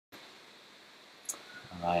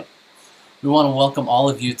Right. We want to welcome all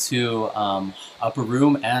of you to Upper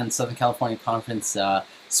Room and Southern California Conference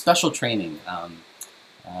special training.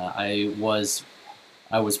 I was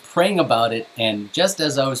praying about it, and just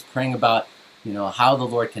as I was praying about how the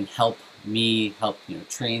Lord can help me help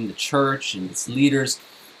train the church and its leaders,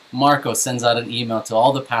 Marco sends out an email to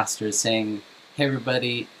all the pastors saying, "Hey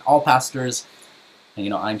everybody, all pastors,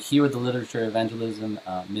 I'm here with the Literature Evangelism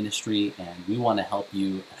Ministry, and we want to help you."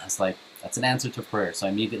 And I was like, that's an answer to prayer. So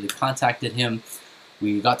I immediately contacted him.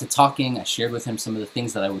 We got to talking. I shared with him some of the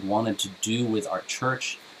things that I would wanted to do with our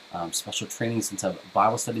church, special trainings into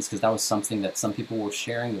Bible studies, because that was something that some people were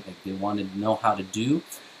sharing that they wanted to know how to do,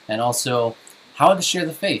 and also how to share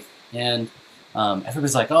the faith. And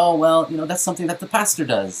everybody's like, "Oh, well, that's something that the pastor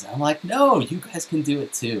does." I'm like, "No, you guys can do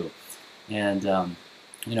it too." And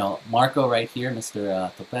Marco right here,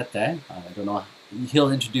 Mr. Topete, I don't know,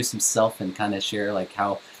 he'll introduce himself and kind of share like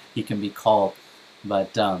how he can be called,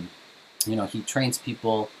 but he trains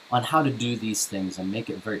people on how to do these things and make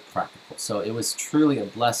it very practical. So it was truly a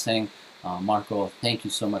blessing. Marco, thank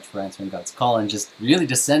you so much for answering God's call and just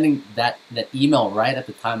sending that email right at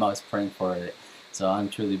the time I was praying for it. So I'm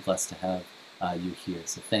truly blessed to have you here.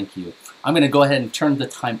 So thank you. I'm going to go ahead and turn the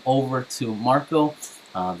time over to Marco.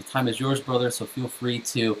 The time is yours, brother. So feel free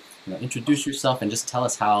to introduce yourself and just tell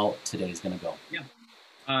us how today is going to go. Yeah.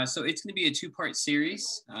 So it's going to be a two-part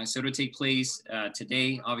series. So it'll take place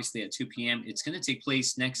today, obviously at 2 p.m. It's going to take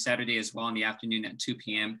place next Saturday as well in the afternoon at 2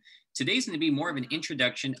 p.m. Today's going to be more of an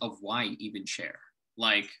introduction of why even share.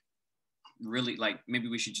 Like, really, like maybe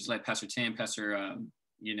we should just let Pastor Tim, Pastor,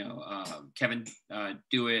 Kevin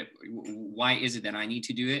do it. Why is it that I need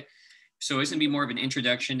to do it? So it's going to be more of an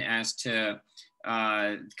introduction as to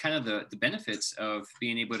kind of the benefits of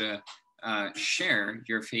being able to share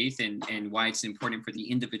your faith and why it's important for the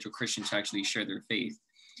individual Christian to actually share their faith.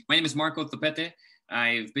 My name is Marco Topete.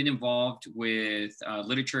 I've been involved with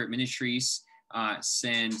literature ministries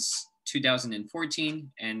since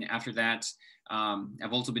 2014. And after that,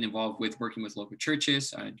 I've also been involved with working with local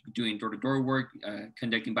churches, doing door-to-door work,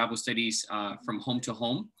 conducting Bible studies from home to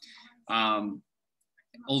home.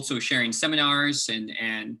 Also sharing seminars,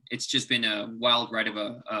 and it's just been a wild ride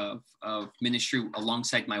of ministry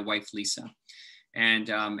alongside my wife, Lisa. And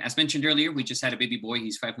as mentioned earlier, we just had a baby boy.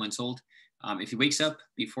 He's 5 months old. If he wakes up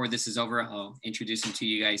before this is over, I'll introduce him to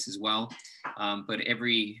you guys as well. But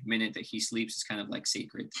every minute that he sleeps is kind of like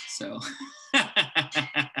sacred. So,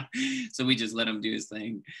 so we just let him do his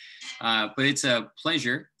thing. But it's a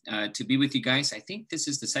pleasure to be with you guys. I think this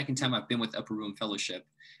is the second time I've been with Upper Room Fellowship.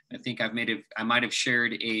 I think I might have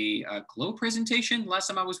shared a Glow presentation last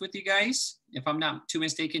time I was with you guys, if I'm not too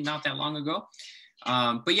mistaken, not that long ago.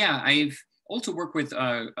 But yeah, I've also worked with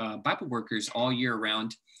Bible workers all year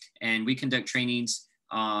round, and we conduct trainings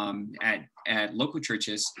at local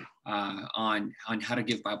churches on how to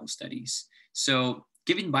give Bible studies. So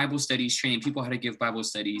giving Bible studies, training people how to give Bible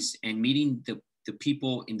studies, and meeting the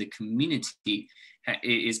people in the community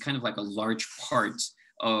is kind of like a large part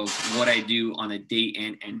of what I do on a day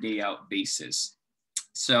in and day out basis.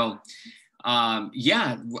 So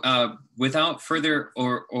without further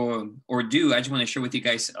ado, I just want to share with you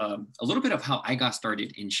guys a little bit of how I got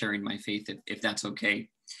started in sharing my faith, if that's okay.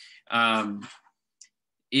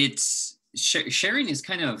 Sharing is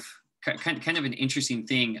kind of an interesting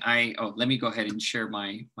thing. Let me go ahead and share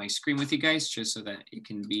my screen with you guys just so that it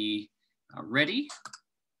can be ready.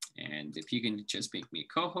 And if you can just make me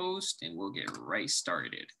co-host, and we'll get right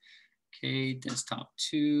started. Okay, desktop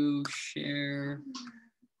 2, share.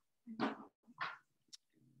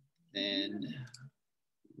 Then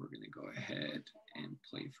we're gonna go ahead and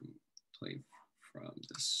play from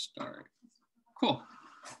the start. Cool.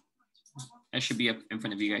 That should be up in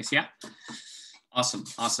front of you guys, yeah? Awesome.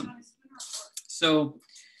 So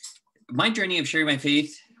my journey of sharing my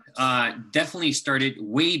faith definitely started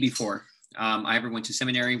way before I ever went to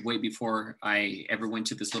seminary, way before I ever went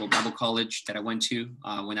to this little Bible college that I went to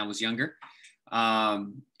when I was younger.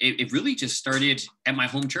 It really just started at my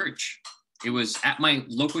home church. It was at my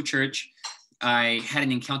local church. I had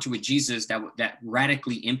an encounter with Jesus that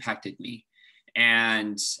radically impacted me.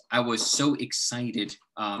 And I was so excited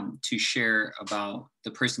to share about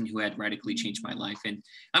the person who had radically changed my life. And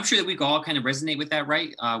I'm sure that we all kind of resonate with that,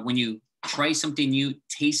 right? When you try something new,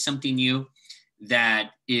 taste something new, that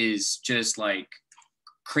is just like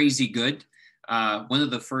crazy good. One of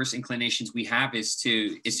the first inclinations we have is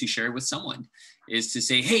to share it with someone, is to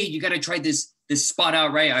say, hey, you got to try this spot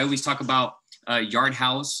out, right? I always talk about Yard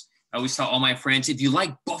House. I always tell all my friends, if you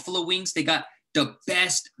like buffalo wings, they got the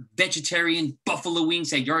best vegetarian buffalo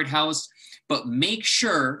wings at Yard House, but make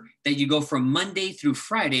sure that you go from Monday through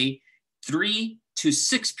Friday, 3 to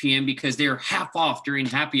 6 p.m. because they're half off during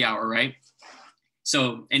happy hour, right?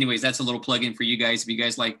 So anyways, that's a little plug-in for you guys. If you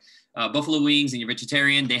guys like buffalo wings and you're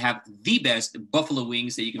vegetarian, they have the best buffalo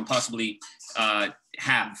wings that you can possibly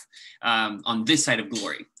have on this side of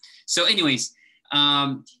glory. So anyways,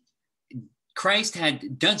 Christ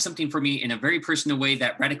had done something for me in a very personal way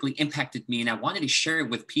that radically impacted me, and I wanted to share it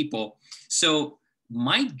with people. So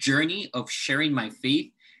my journey of sharing my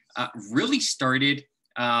faith really started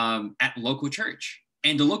at local church.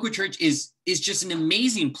 And the local church is just an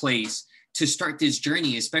amazing place to start this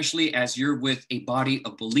journey, especially as you're with a body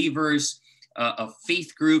of believers, a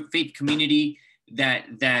faith group, faith community, that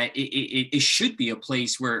it should be a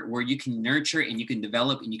place where you can nurture and you can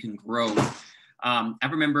develop and you can grow. I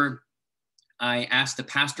remember I asked the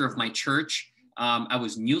pastor of my church, I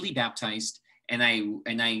was newly baptized, and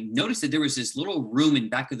I noticed that there was this little room in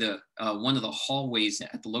back of the one of the hallways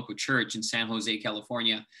at the local church in San Jose,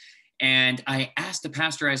 California. And I asked the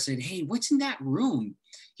pastor, I said, hey, what's in that room?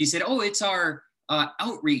 He said, oh, it's our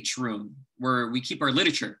outreach room where we keep our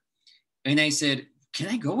literature. And I said, can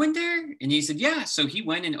I go in there? And he said, yeah. So he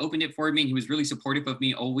went and opened it for me. And he was really supportive of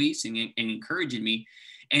me always and encouraging me.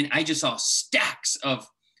 And I just saw stacks of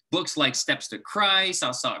books like Steps to Christ.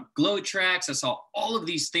 I saw glow tracks. I saw all of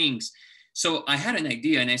these things. So I had an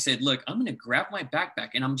idea and I said, look, I'm going to grab my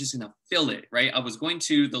backpack and I'm just going to fill it, right? I was going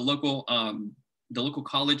to the local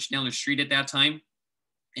college down the street at that time,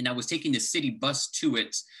 and I was taking the city bus to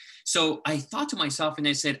it. So I thought to myself and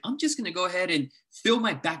I said, I'm just going to go ahead and fill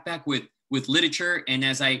my backpack with literature. And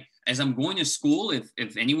as I'm going to school,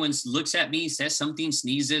 if anyone looks at me, says something,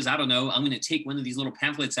 sneezes, I don't know, I'm going to take one of these little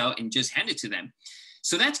pamphlets out and just hand it to them.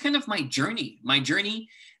 So that's kind of my journey. My journey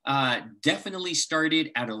definitely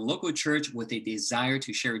started at a local church with a desire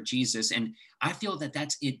to share Jesus. And I feel that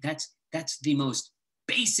that's it. That's the most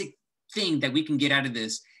basic thing that we can get out of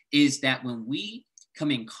this, is that when we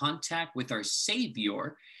come in contact with our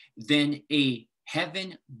Savior, then a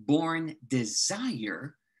heaven-born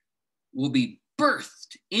desire will be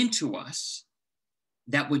birthed into us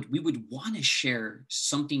that we would want to share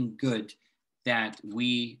something good that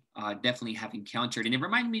we definitely have encountered. And it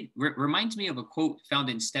reminds me of a quote found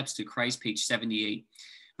in Steps to Christ, page 78,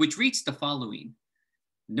 which reads the following: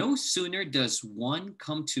 no sooner does one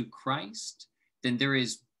come to Christ than there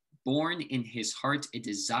is born in his heart a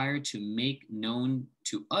desire to make known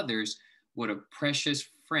to others what a precious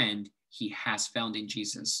friend he has found in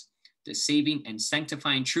Jesus. The saving and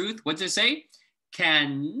sanctifying truth, what does it say?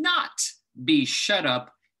 Cannot be shut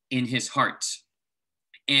up in his heart.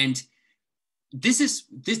 And this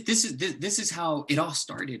is how it all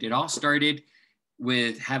started. It all started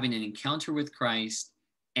with having an encounter with Christ,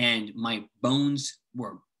 and my bones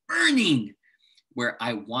were burning, where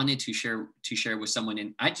I wanted to share with someone.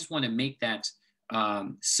 And I just want to make that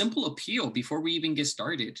simple appeal before we even get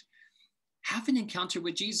started. Have an encounter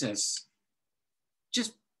with Jesus.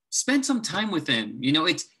 Just spend some time with him. You know,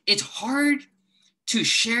 it's hard to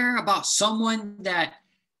share about someone that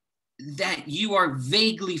you are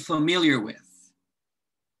vaguely familiar with.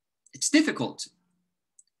 It's difficult.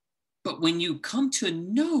 But when you come to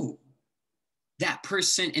know that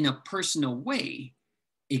person in a personal way,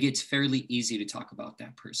 it gets fairly easy to talk about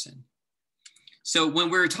that person. So when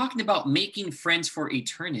we're talking about making friends for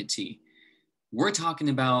eternity, we're talking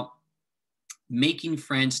about making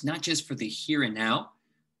friends not just for the here and now,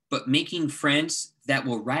 but making friends that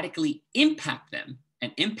will radically impact them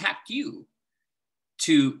and impact you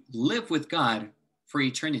to live with God for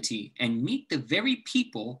eternity and meet the very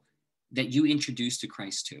people that you introduced to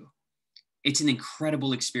Christ to. It's an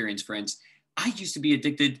incredible experience, friends. I used to be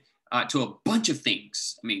addicted to a bunch of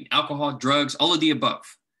things. I mean, alcohol, drugs, all of the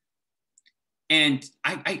above. And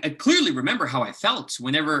I clearly remember how I felt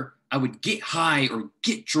whenever I would get high or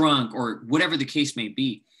get drunk or whatever the case may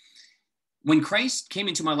be. When Christ came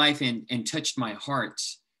into my life and touched my heart,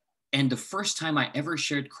 and the first time I ever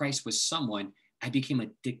shared Christ with someone, I became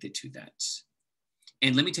addicted to that.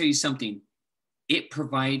 And let me tell you something, it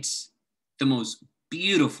provides the most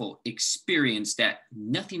beautiful experience that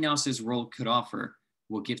nothing else this world could offer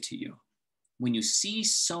will give to you. When you see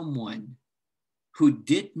someone who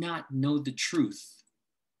did not know the truth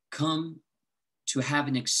come to have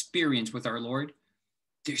an experience with our Lord,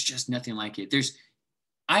 there's just nothing like it. There's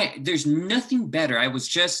nothing better. It was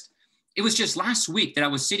just last week that I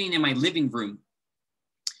was sitting in my living room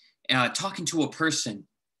talking to a person.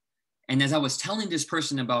 And as I was telling this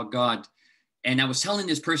person about God, and I was telling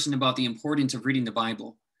this person about the importance of reading the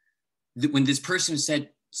Bible, when this person said,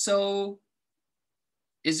 so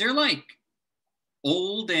is there like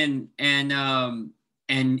Old and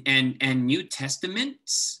New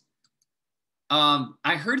Testaments?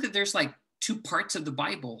 I heard that there's like two parts of the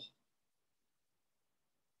Bible.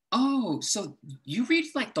 Oh, so you read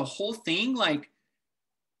like the whole thing? Like,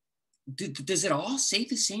 does it all say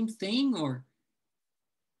the same thing? Or,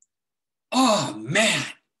 oh man,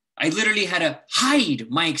 I literally had to hide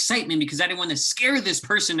my excitement because I didn't want to scare this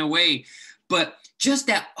person away. But just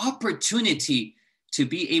that opportunity to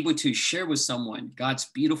be able to share with someone God's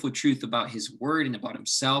beautiful truth about his word and about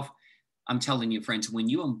himself. I'm telling you, friends, when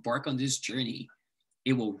you embark on this journey,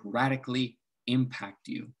 it will radically impact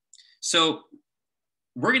you. So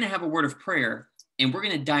we're going to have a word of prayer, and we're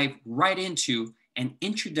going to dive right into an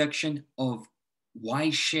introduction of why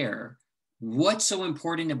share, what's so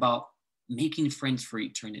important about making friends for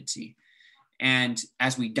eternity. And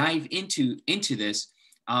as we dive into this,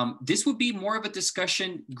 this would be more of a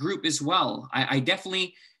discussion group as well. I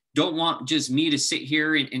definitely don't want just me to sit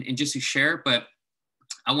here and just to share, but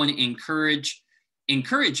I want to encourage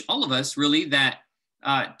all of us really that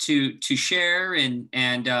to share and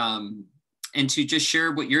to just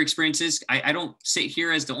share what your experience is. I don't sit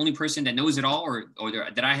here as the only person that knows it all or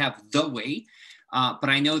that I have the way, but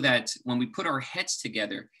I know that when we put our heads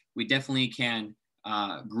together, we definitely can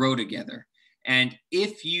grow together. And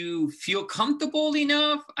if you feel comfortable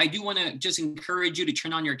enough, I do want to just encourage you to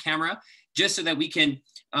turn on your camera just so that we can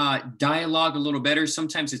dialogue a little better.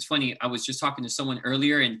 Sometimes it's funny. I was just talking to someone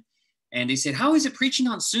earlier and they said, how is it preaching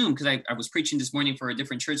on Zoom? Because I was preaching this morning for a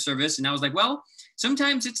different church service. And I was like, well,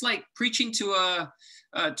 sometimes it's like preaching to a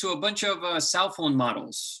bunch of cell phone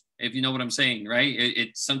models, if you know what I'm saying, right?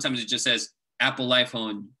 Sometimes it just says Apple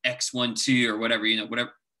iPhone X12 or whatever,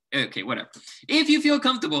 whatever. Okay, whatever. If you feel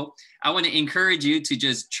comfortable, I want to encourage you to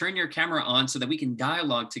just turn your camera on so that we can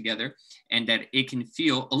dialogue together and that it can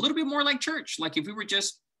feel a little bit more like church, like if we were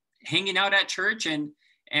just hanging out at church and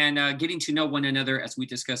getting to know one another as we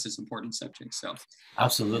discuss this important subject. So,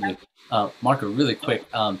 absolutely, Marco. Really quick,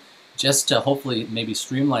 just to hopefully maybe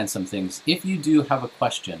streamline some things. If you do have a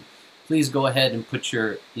question, please go ahead and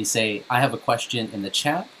you say I have a question in the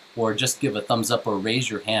chat, or just give a thumbs up or raise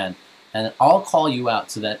your hand. And I'll call you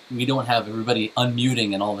out so that we don't have everybody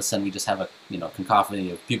unmuting and all of a sudden we just have a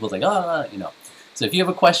cacophony of people like So if you have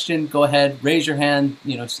a question, go ahead, raise your hand,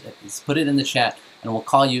 put it in the chat, and we'll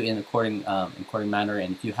call you in according manner.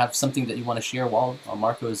 And if you have something that you want to share while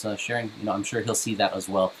Marco is sharing, I'm sure he'll see that as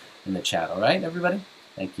well in the chat. All right, everybody?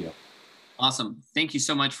 Thank you. Awesome. Thank you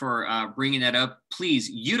so much for bringing that up. Please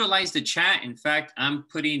utilize the chat. In fact, I'm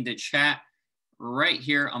putting the chat right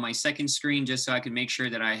here on my second screen, just so I can make sure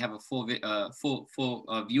that I have a full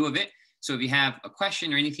view of it. So if you have a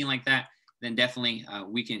question or anything like that, then definitely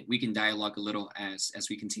we can dialogue a little as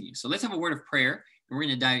we continue. So let's have a word of prayer, and we're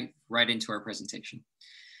going to dive right into our presentation.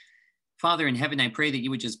 Father in heaven, I pray that you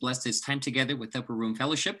would just bless this time together with Upper Room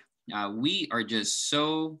Fellowship. We are just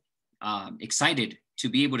so excited to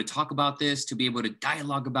be able to talk about this, to be able to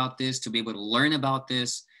dialogue about this, to be able to learn about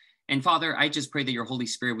this. And Father, I just pray that your Holy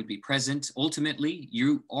Spirit would be present. Ultimately,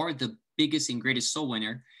 you are the biggest and greatest soul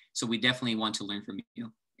winner, so we definitely want to learn from you.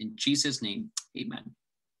 In Jesus' name, amen.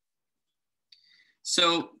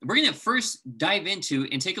 So we're going to first dive into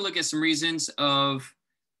and take a look at some reasons of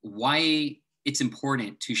why it's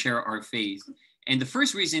important to share our faith. And the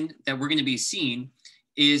first reason that we're going to be seeing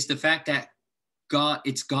is the fact that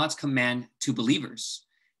it's God's command to believers.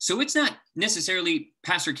 So it's not necessarily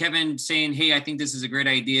Pastor Kevin saying, hey, I think this is a great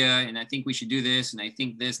idea, and I think we should do this, and I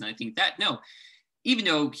think this, and I think that. No, even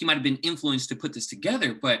though he might have been influenced to put this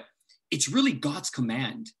together, but it's really God's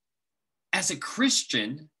command. As a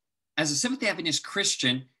Christian, as a Seventh-day Adventist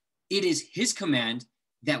Christian, it is his command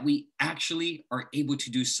that we actually are able to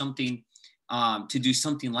do something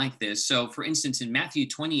like this. So for instance, in Matthew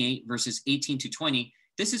 28, verses 18 to 20,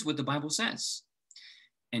 this is what the Bible says.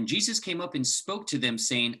 And Jesus came up and spoke to them,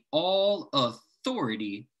 saying, all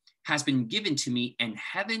authority has been given to me in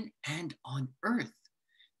heaven and on earth.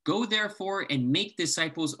 Go therefore and make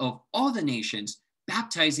disciples of all the nations,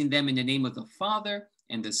 baptizing them in the name of the Father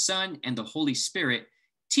and the Son and the Holy Spirit,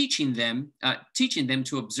 teaching them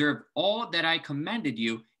to observe all that I commanded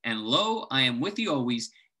you. And lo, I am with you always,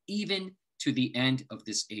 even to the end of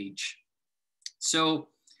this age. So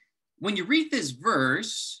when you read this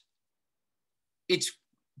verse, it's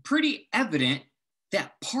pretty evident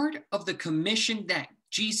that part of the commission that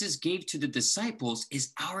Jesus gave to the disciples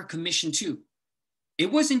is our commission too.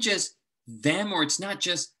 It wasn't just them, or it's not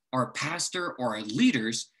just our pastor or our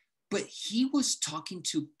leaders, but he was talking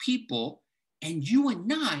to people, and you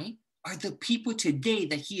and I are the people today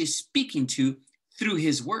that he is speaking to through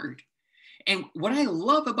his word. And what I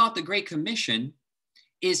love about the Great Commission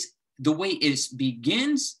is the way it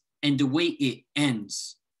begins and the way it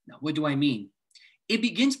ends. Now, what do I mean? It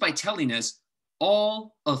begins by telling us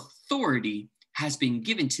all authority authority has been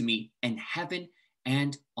given to me in heaven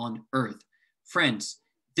and on earth. Friends,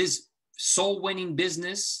 this soul winning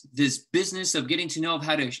business, this business of getting to know of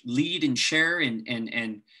how to lead and share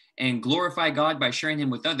and glorify God by sharing him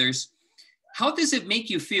with others, how does it make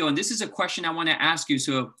you feel? And this is a question I want to ask you.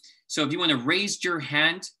 So if you want to raise your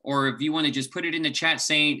hand, or if you want to just put it in the chat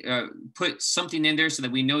saying, put something in there so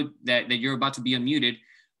that we know that you're about to be unmuted.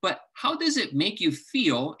 But how does it make you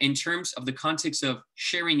feel in terms of the context of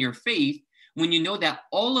sharing your faith when you know that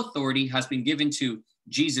all authority has been given to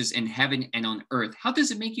Jesus in heaven and on earth? How does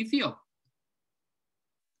it make you feel?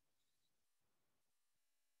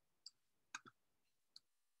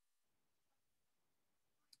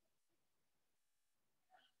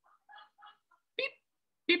 Beep,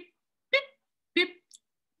 beep, beep, beep.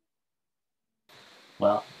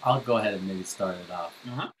 Well, I'll go ahead and maybe start it off.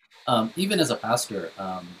 Even as a pastor,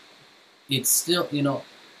 it's still,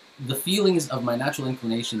 the feelings of my natural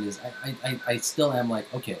inclination is I still am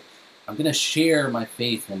like, okay, I'm gonna share my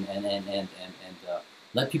faith and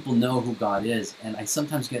let people know who God is, and I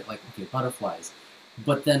sometimes get like, okay, butterflies,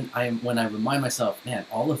 but then when I remind myself, man,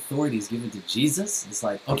 all authority is given to Jesus, it's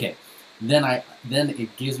like, okay, then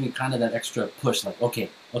it gives me kind of that extra push, like, okay,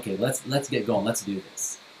 let's get going, let's do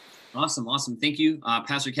this. Awesome. Thank you,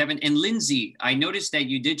 Pastor Kevin. And Lindsay, I noticed that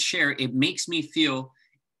you did share, it makes me feel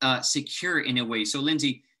secure in a way. So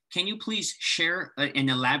Lindsay, can you please share and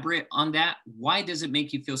elaborate on that? Why does it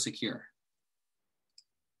make you feel secure?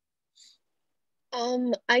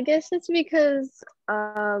 I guess it's because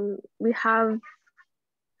we have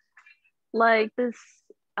like this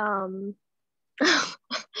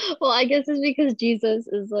well, I guess it's because Jesus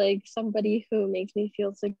is like somebody who makes me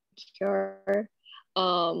feel secure,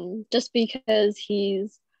 just because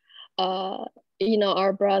he's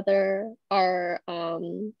our brother, our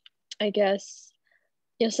I guess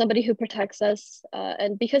somebody who protects us,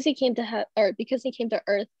 and because he came to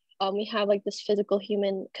earth, we have like this physical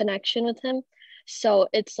human connection with him. So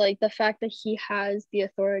it's like the fact that he has the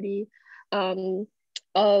authority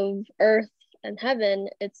of earth and heaven,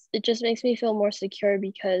 it just makes me feel more secure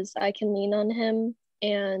because I can lean on him,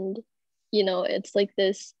 and it's like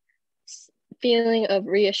this feeling of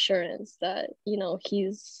reassurance that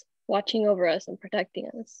he's watching over us and protecting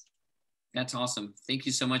us. That's awesome. Thank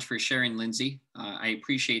you so much for sharing, Lindsay. I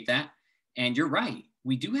appreciate that. And you're right.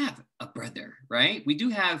 We do have a brother, right? We do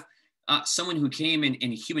have someone who came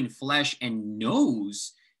in human flesh and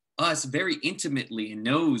knows us very intimately and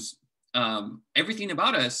knows everything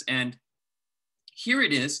about us. And here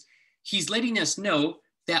it is. He's letting us know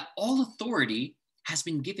that all authority has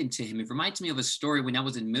been given to him. It reminds me of a story when I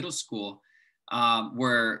was in middle school, and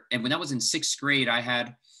when I was in sixth grade, I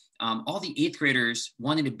had all the eighth graders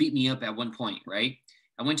wanted to beat me up at one point, right?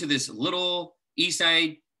 I went to this little East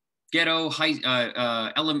Side ghetto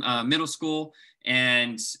middle school,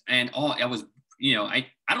 and I was, I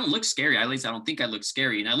don't look scary. At least I don't think I look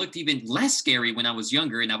scary. And I looked even less scary when I was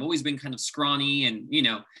younger, and I've always been kind of scrawny and,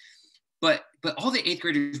 but all the eighth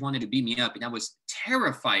graders wanted to beat me up, and I was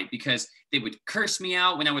terrified because they would curse me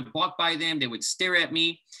out when I would walk by them. They would stare at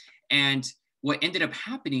me. And what ended up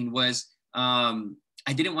happening was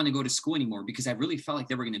I didn't want to go to school anymore because I really felt like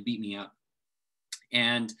they were going to beat me up.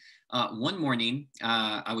 And one morning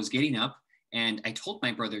I was getting up and I told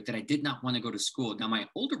my brother that I did not want to go to school. Now, my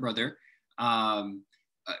older brother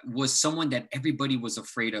was someone that everybody was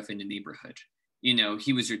afraid of in the neighborhood.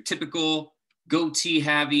 He was your typical goatee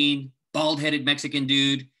having, bald-headed Mexican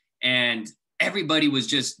dude. And everybody was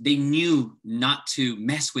just, they knew not to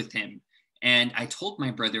mess with him. And I told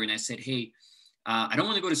my brother and I said, hey, I don't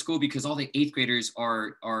want to go to school because all the eighth graders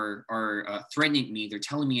are threatening me. They're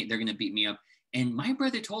telling me they're going to beat me up. And my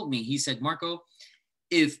brother told me, he said, Marco,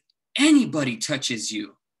 if anybody touches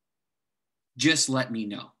you, just let me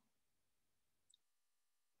know.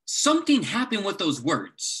 Something happened with those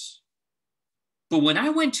words. But when I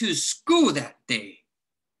went to school that day,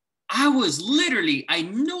 I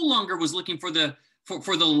no longer was looking for the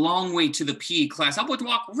long way to the PE class. I would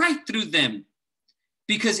walk right through them.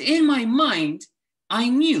 Because in my mind, I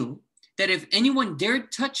knew that if anyone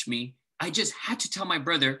dared touch me, I just had to tell my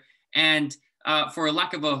brother. And for a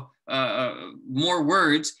lack of more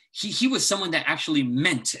words, he was someone that actually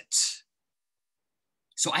meant it.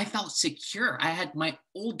 So I felt secure. I had my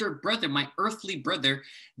older brother, my earthly brother,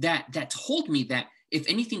 that told me that if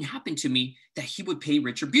anything happened to me, that he would pay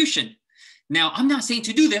retribution. Now, I'm not saying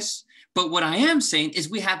to do this, but what I am saying is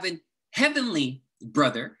we have a heavenly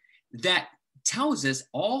brother that tells us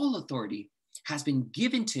all authority has been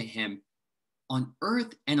given to him on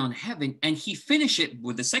earth and on heaven. And he finishes it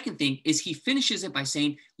with the second thing is he finishes it by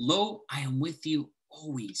saying, lo, I am with you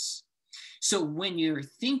always. So when you're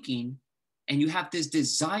thinking and you have this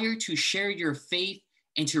desire to share your faith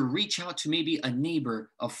and to reach out to maybe a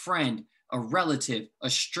neighbor, a friend, a relative, a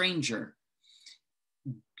stranger,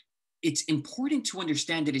 it's important to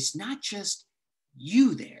understand that it's not just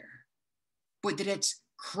you there, but that it's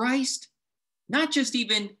Christ, not just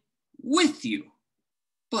even with you,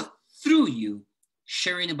 but through you,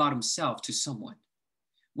 sharing about himself to someone.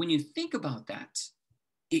 When you think about that,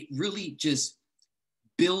 it really just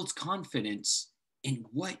builds confidence in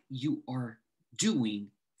what you are doing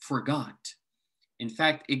for God. In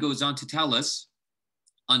fact, it goes on to tell us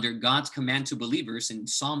under God's command to believers in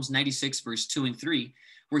Psalms 96, verse 2 and 3,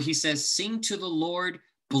 where he says, sing to the Lord,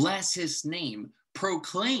 bless his name,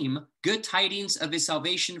 proclaim good tidings of his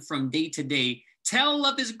salvation from day to day, tell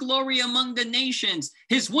of his glory among the nations,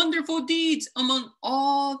 his wonderful deeds among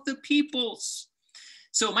all the peoples.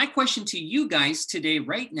 So my question to you guys today,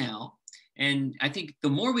 right now, and I think the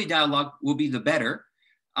more we dialogue will be the better.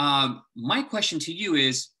 My question to you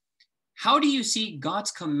is, how do you see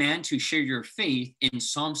God's command to share your faith in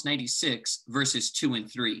Psalms 96, verses 2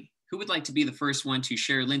 and 3? Who would like to be the first one to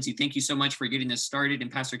share? Lindsay, thank you so much for getting us started,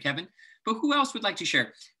 and Pastor Kevin. But who else would like to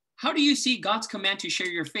share? How do you see God's command to share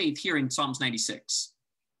your faith here in Psalms 96?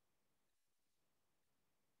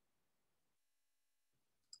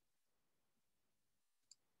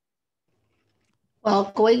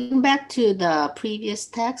 Well, going back to the previous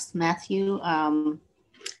text, Matthew, I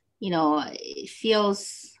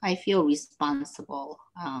feel responsible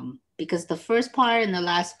because the first part and the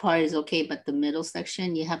last part is okay, but the middle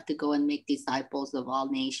section, you have to go and make disciples of all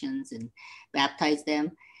nations and baptize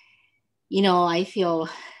them. I feel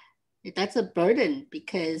that's a burden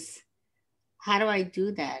because how do I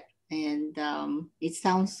do that? And it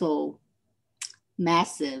sounds so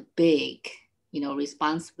massive, big,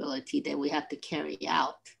 responsibility that we have to carry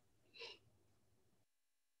out.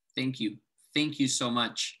 Thank you. Thank you so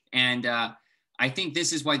much. And I think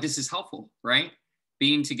this is why this is helpful, right?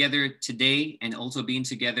 Being together today and also being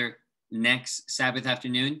together next Sabbath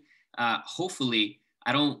afternoon. Hopefully,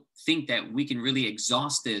 I don't think that we can really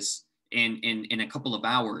exhaust this in a couple of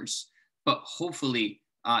hours, but hopefully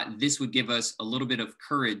this would give us a little bit of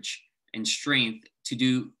courage and strength to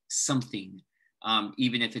do something,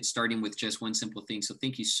 even if it's starting with just one simple thing. So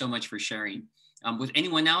thank you so much for sharing. Would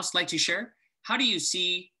anyone else like to share? How do you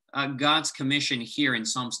see God's commission here in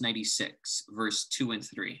Psalms 96, verse 2 and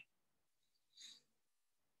 3?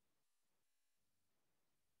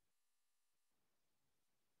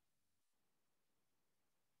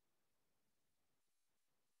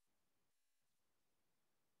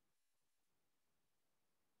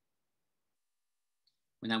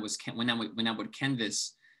 When I would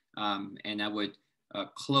canvas and I would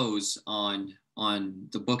close on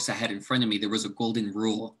the books I had in front of me, there was a golden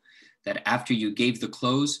rule that after you gave the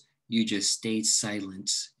close, you just stayed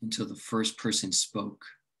silent until the first person spoke.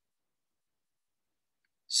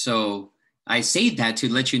 So I say that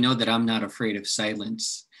to let you know that I'm not afraid of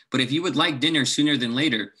silence. But if you would like dinner sooner than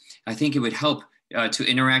later, I think it would help to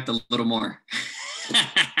interact a little more.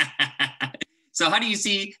 So how do you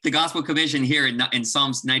see the gospel commission here in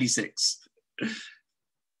Psalms 96?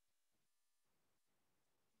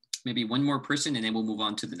 Maybe one more person and then we'll move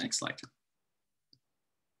on to the next slide.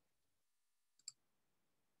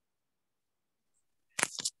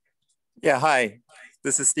 Yeah, hi,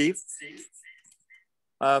 this is Steve.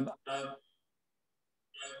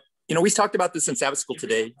 We talked about this in Sabbath school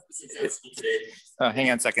today. Hang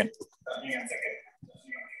on a second.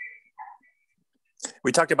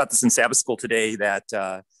 We talked about this in Sabbath school today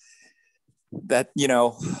that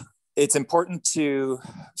it's important to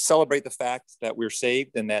celebrate the fact that we're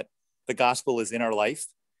saved and that the gospel is in our life.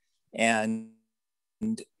 And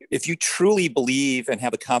if you truly believe and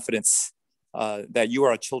have the confidence that you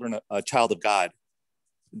are a child of God,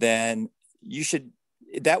 then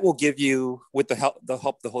that will give you, with the help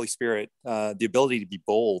of the Holy Spirit, the ability to be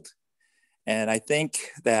bold. And I think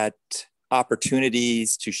that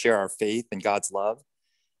opportunities to share our faith and God's love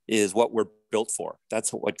is what we're built for.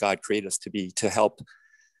 That's what God created us to be, to help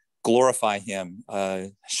glorify him,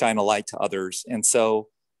 shine a light to others. And so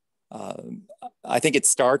I think it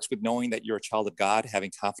starts with knowing that you're a child of God,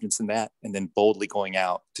 having confidence in that, and then boldly going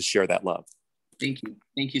out to share that love. Thank you.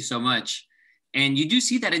 Thank you so much. And you do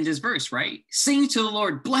see that in this verse, right? Sing to the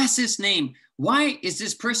Lord, bless his name. Why is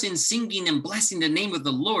this person singing and blessing the name of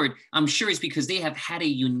the Lord? I'm sure it's because they have had a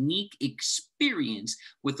unique experience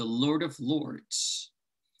with the Lord of Lords.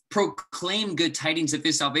 Proclaim good tidings of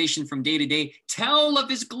his salvation from day to day. Tell of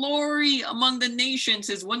his glory among the nations,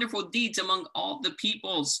 his wonderful deeds among all the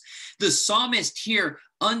peoples. The psalmist here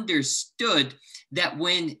understood that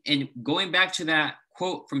and going back to that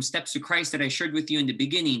quote from Steps to Christ that I shared with you in the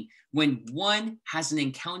beginning. When one has an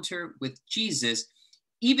encounter with Jesus,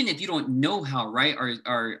 even if you don't know how, right?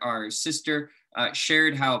 Our sister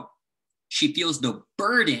shared how she feels the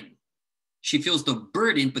burden. She feels the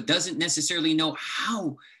burden, but doesn't necessarily know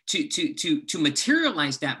how to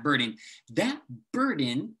materialize that burden. That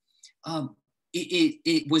burden,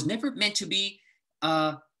 it was never meant to be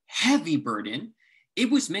a heavy burden. It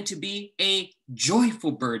was meant to be a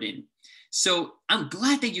joyful burden. So I'm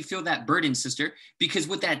glad that you feel that burden, sister, because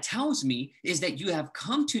what that tells me is that you have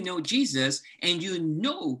come to know Jesus, and you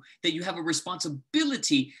know that you have a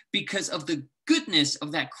responsibility because of the goodness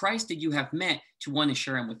of that Christ that you have met to want to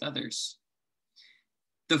share him with others.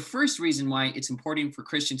 The first reason why it's important for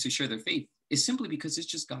Christians to share their faith is simply because it's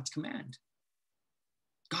just God's command.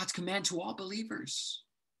 God's command to all believers,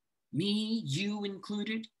 me, you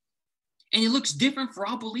included. And it looks different for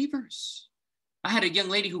all believers. I had a young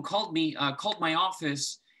lady who called my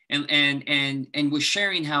office and was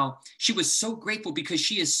sharing how she was so grateful because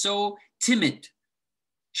she is so timid.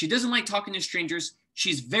 She doesn't like talking to strangers.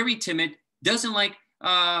 She's very timid, doesn't like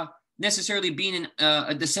necessarily being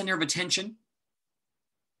in the center of attention.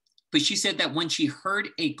 But she said that when she heard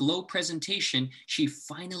a Glow presentation, she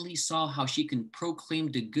finally saw how she can proclaim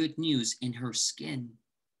the good news in her skin.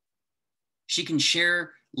 She can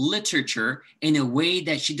share literature in a way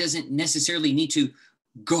that she doesn't necessarily need to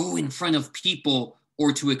go in front of people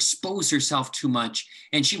or to expose herself too much.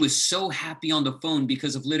 And she was so happy on the phone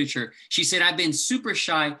because of literature. She said, I've been super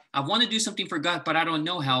shy. I want to do something for God, but I don't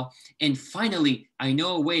know how. And finally, I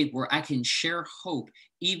know a way where I can share hope,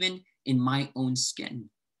 even in my own skin.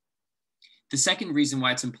 The second reason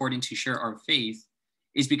why it's important to share our faith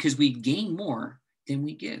is because we gain more than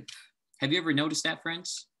we give. Have you ever noticed that,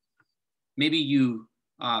 friends? Maybe you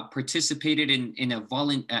participated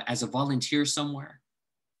as a volunteer somewhere.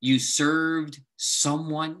 You served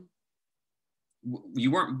someone.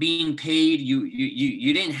 You weren't being paid.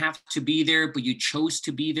 You didn't have to be there, but you chose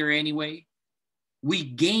to be there anyway. We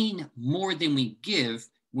gain more than we give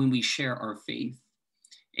when we share our faith.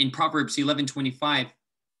 In Proverbs 11:25,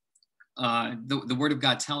 the word of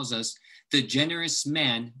God tells us, the generous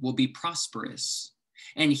man will be prosperous.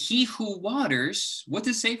 And he who waters, what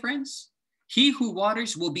does it say, friends? He who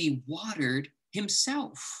waters will be watered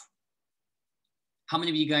himself. How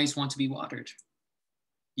many of you guys want to be watered?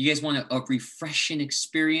 You guys want a refreshing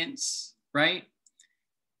experience, right?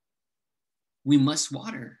 We must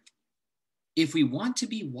water. If we want to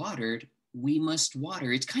be watered, we must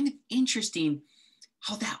water. It's kind of interesting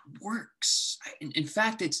how that works. In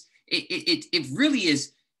fact, it really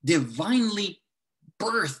is divinely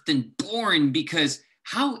birthed and born, because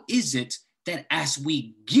how is it that as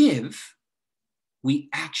we give, we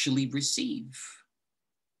actually receive?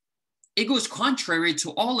 It goes contrary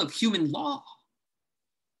to all of human law.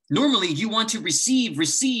 Normally, you want to receive,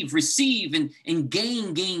 and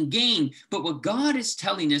gain. But what God is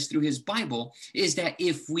telling us through his Bible is that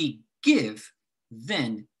if we give,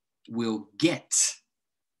 then we'll get.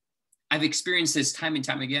 I've experienced this time and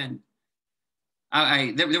time again.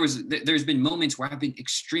 There's been moments where I've been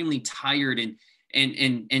extremely tired, and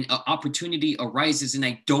an opportunity arises and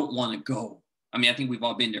I don't want to go. I mean, I think we've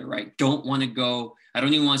all been there, right? Don't want to go. I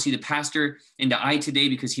don't even want to see the pastor in the eye today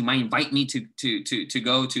because he might invite me to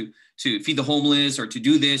go to feed the homeless or to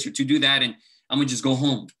do this or to do that, and I'm gonna just go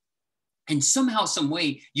home. And somehow, some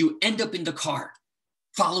way, you end up in the car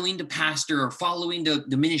following the pastor or following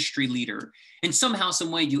the ministry leader, and somehow, some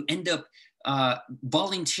way, you end up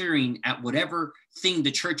volunteering at whatever thing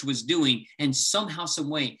the church was doing, and somehow, some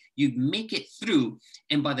way, you make it through,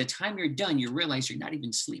 and by the time you're done, you realize you're not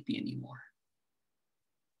even sleepy anymore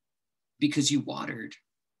because you watered.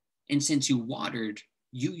 And since you watered,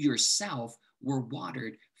 you yourself were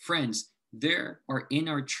watered. Friends, there are in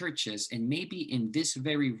our churches, and maybe in this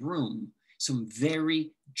very room, some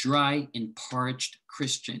very dry and parched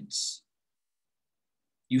Christians.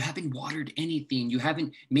 You haven't watered anything. You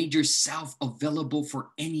haven't made yourself available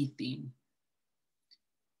for anything.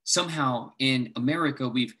 Somehow in America,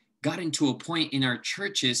 we've gotten to a point in our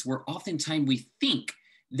churches where oftentimes we think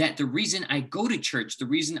that the reason I go to church, the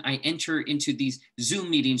reason I enter into these Zoom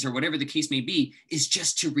meetings or whatever the case may be, is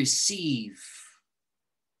just to receive.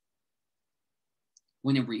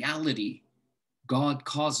 When in reality, God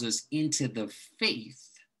calls us into the faith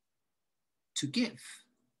to give.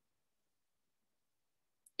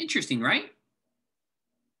 Interesting, right?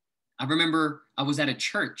 I remember I was at a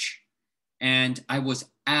church and I was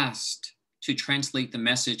asked to translate the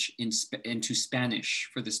message into Spanish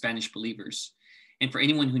for the Spanish believers. And for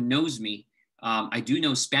anyone who knows me, I do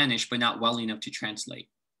know Spanish, but not well enough to translate.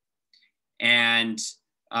 And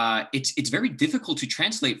it's very difficult to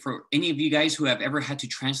translate. For any of you guys who have ever had to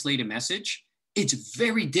translate a message, it's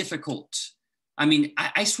very difficult. I mean,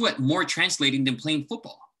 I sweat more translating than playing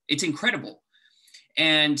football. It's incredible.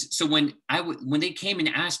 And so when they came and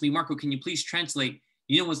asked me, Marco, can you please translate?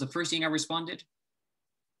 You know what was the first thing I responded?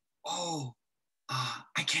 Oh,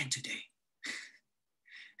 I can't today.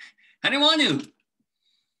 I didn't want to.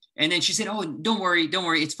 And then she said, oh, don't worry,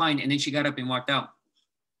 it's fine. And then she got up and walked out.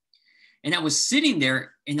 And I was sitting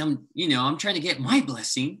there and I'm trying to get my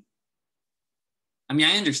blessing. I mean,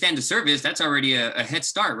 I understand the service. That's already a head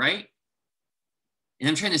start, right? And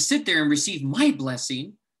I'm trying to sit there and receive my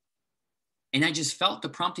blessing. And I just felt the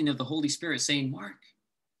prompting of the Holy Spirit saying, Mark,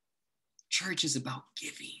 church is about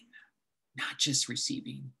giving, not just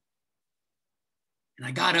receiving. And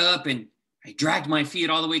I got up and I dragged my feet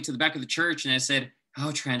all the way to the back of the church. And I said,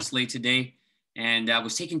 I'll translate today. And I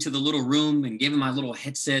was taken to the little room and given my little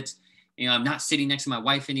headset. You know, I'm not sitting next to my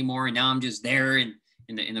wife anymore. And now I'm just there in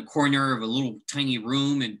the corner of a little tiny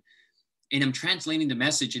room. And I'm translating the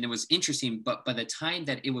message. And it was interesting. But by the time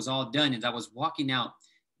that it was all done, as I was walking out,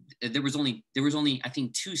 there was only I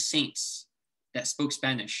think 2 saints that spoke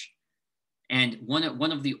Spanish. And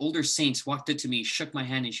one of the older saints walked up to me, shook my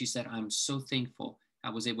hand, and she said, I'm so thankful I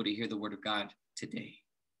was able to hear the word of God today.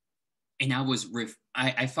 And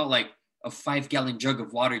I felt like a 5-gallon jug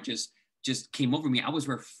of water just came over me. I was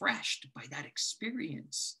refreshed by that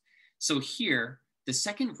experience. So here, the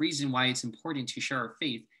second reason why it's important to share our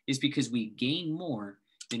faith is because we gain more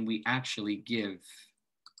than we actually give.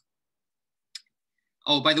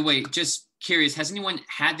 Oh, by the way, just curious, has anyone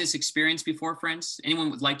had this experience before, friends? Anyone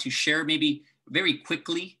would like to share maybe very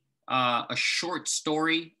quickly a short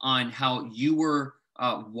story on how you were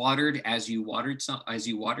watered as you watered?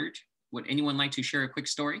 Would anyone like to share a quick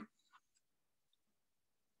story?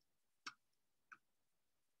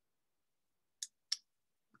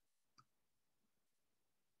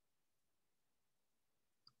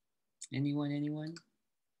 Anyone?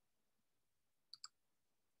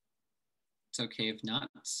 It's okay if not.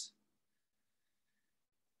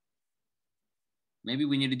 Maybe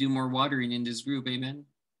we need to do more watering in this group, amen?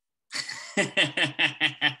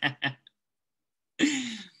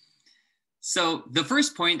 So the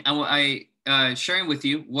first point I sharing with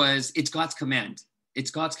you was it's God's command.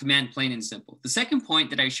 It's God's command, plain and simple. The second point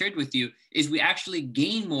that I shared with you is we actually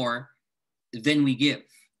gain more than we give.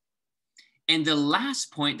 And the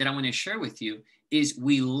last point that I want to share with you is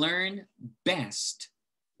we learn best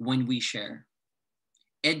when we share.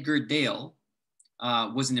 Edgar Dale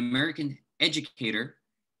was an American educator,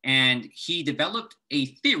 and he developed a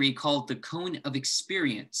theory called the cone of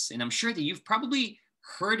experience. And I'm sure that you've probably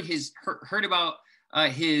heard about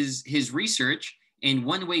his research in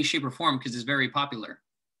one way, shape, or form, because it's very popular.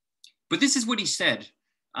 But this is what he said.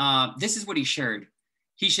 This is what he shared.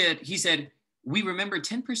 He said, we remember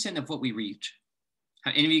 10% of what we read.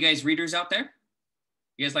 Any of you guys readers out there?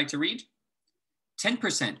 You guys like to read?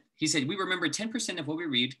 10%. He said, we remember 10% of what we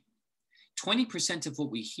read, 20% of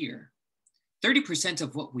what we hear, 30%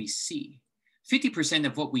 of what we see, 50%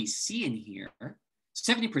 of what we see and hear,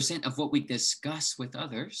 70% of what we discuss with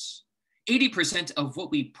others, 80% of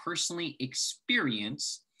what we personally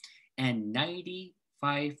experience, and 95%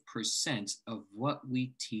 of what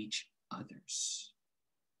we teach others.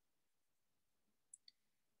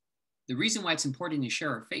 The reason why it's important to share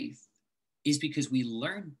our faith is because we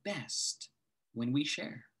learn best when we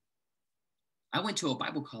share. I went to a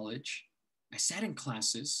Bible college, I sat in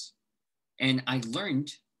classes, and I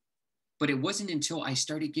learned, but it wasn't until I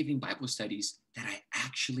started giving Bible studies that I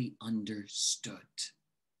actually understood.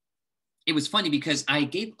 It was funny because I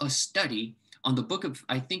gave a study on the book of,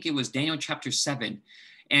 I think it was Daniel chapter 7,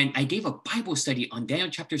 and I gave a Bible study on Daniel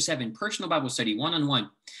chapter 7, personal Bible study, one-on-one.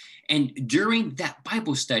 And during that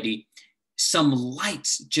Bible study, some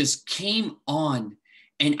lights just came on,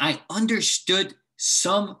 and I understood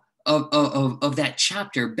some of that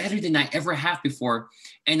chapter better than I ever have before.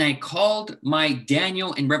 And I called my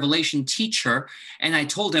Daniel and Revelation teacher, and I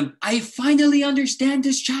told him, I finally understand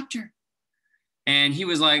this chapter. And he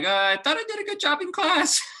was like, I thought I did a good job in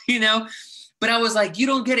class, But I was like, you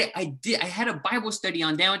don't get it. I had a Bible study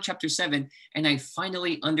on Daniel chapter 7, and I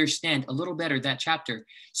finally understand a little better that chapter.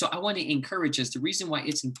 So I want to encourage us. The reason why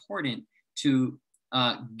it's important to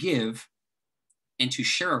give and to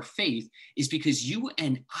share our faith is because you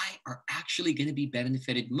and I are actually going to be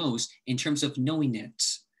benefited most in terms of knowing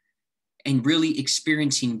it and really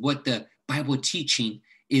experiencing what the Bible teaching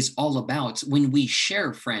is all about. When we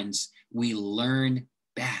share, friends, we learn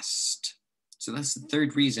best. So that's the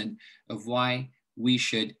third reason of why we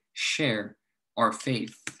should share our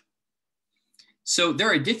faith. So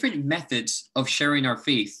there are different methods of sharing our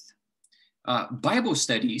faith. Bible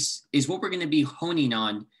studies is what we're going to be honing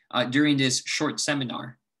on during this short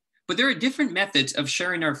seminar. But there are different methods of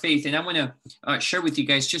sharing our faith, and I want to share with you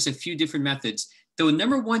guys just a few different methods. The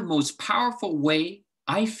number one most powerful way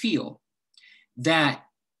I feel that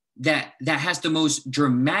has the most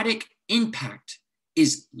dramatic impact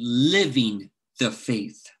is living the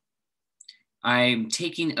faith. I'm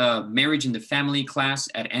taking a marriage and the family class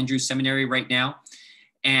at Andrews Seminary right now,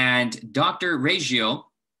 and Dr. Reggio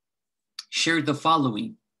shared the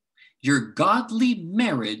following: your godly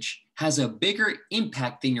marriage has a bigger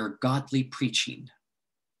impact than your godly preaching.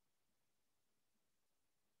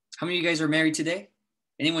 How many of you guys are married today?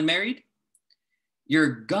 Anyone married? Your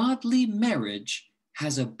godly marriage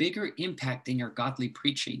has a bigger impact than your godly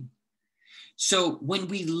preaching. So when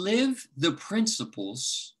we live the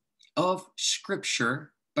principles of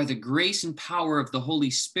Scripture by the grace and power of the Holy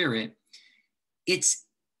Spirit, it's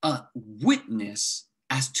a witness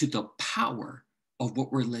as to the power of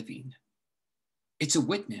what we're living. It's a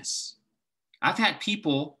witness. I've had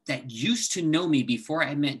people that used to know me before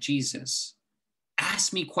I met Jesus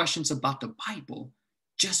ask me questions about the Bible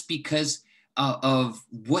just because of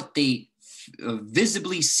what they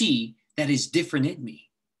visibly see that is different in me.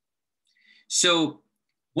 So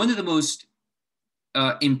one of the most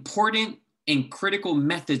important and critical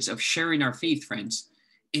methods of sharing our faith, friends,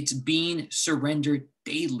 it's being surrendered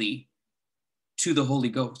daily to the Holy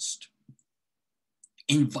Ghost,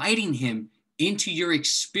 inviting him into your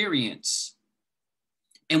experience.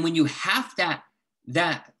 And when you have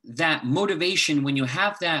that motivation, when you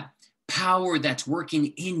have that power that's working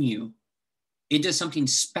in you, it does something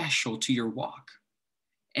special to your walk.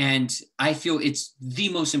 And I feel it's the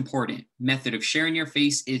most important method of sharing your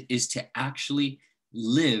faith is to actually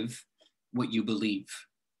live what you believe.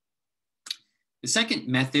 The second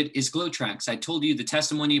method is glow tracks. I told you the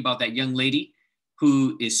testimony about that young lady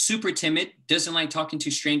who is super timid, doesn't like talking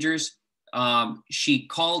to strangers. She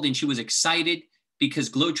called and she was excited because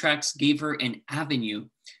glow tracks gave her an avenue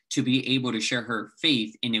to be able to share her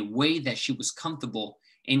faith in a way that she was comfortable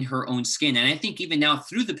in her own skin. And I think even now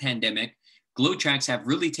through the pandemic, glow tracks have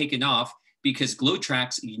really taken off because glow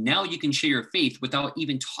tracks, now you can share your faith without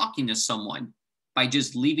even talking to someone by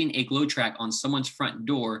just leaving a glow track on someone's front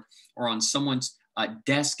door or on someone's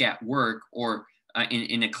desk at work or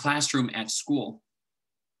in a classroom at school.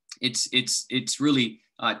 It's really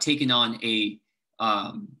taken on a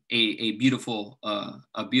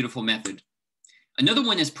beautiful method. Another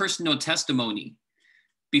one is personal testimony.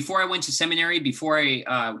 Before I went to seminary, before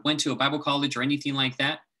I went to a Bible college or anything like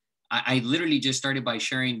that, I literally just started by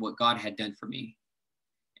sharing what God had done for me.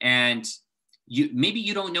 And maybe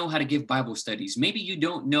you don't know how to give Bible studies. Maybe you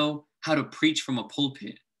don't know how to preach from a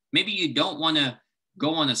pulpit. Maybe you don't want to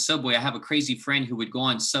go on a subway. I have a crazy friend who would go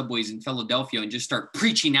on subways in Philadelphia and just start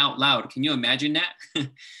preaching out loud. Can you imagine that?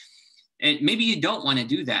 And maybe you don't want to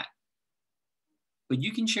do that, but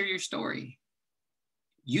you can share your story.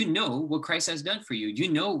 You know what Christ has done for you. You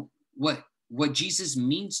know what Jesus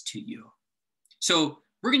means to you. So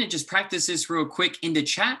we're going to just practice this real quick in the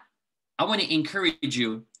chat. I want to encourage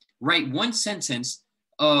you, write one sentence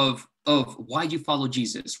of why you follow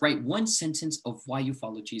Jesus. Write one sentence of why you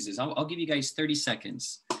follow Jesus. I'll give you guys 30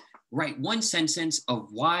 seconds. Write one sentence of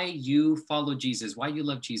why you follow Jesus, why you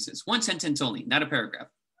love Jesus. One sentence only, not a paragraph.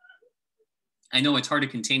 I know it's hard to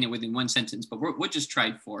contain it within one sentence, but we'll just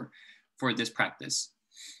try for this practice.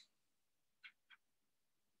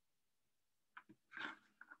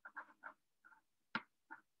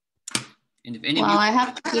 And if any of you, I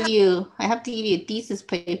have to give you a thesis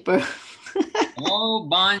paper. Oh,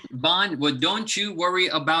 Bond, well, don't you worry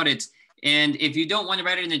about it. And if you don't want to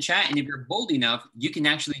write it in the chat, and if you're bold enough, you can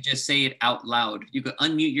actually just say it out loud. You could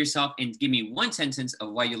unmute yourself and give me one sentence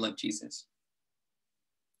of why you love Jesus.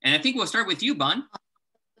 And I think we'll start with you, Bond.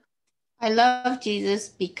 I love Jesus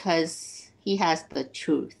because he has the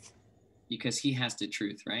truth. Because he has the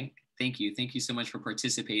truth, right? Thank you. Thank you so much for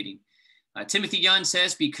participating. Timothy Yan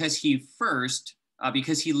says, because he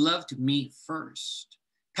loved me first.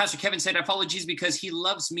 Pastor Kevin said, I follow Jesus because he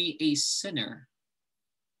loves me, a sinner.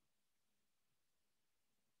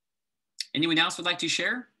 Anyone else would like to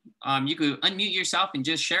share? You could unmute yourself and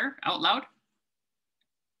just share out loud.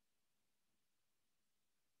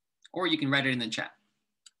 Or you can write it in the chat.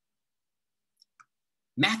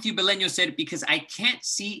 Matthew Beleño said, because I can't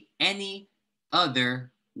see any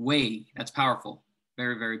other way. That's powerful.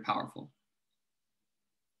 Very, very powerful.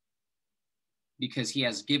 Because he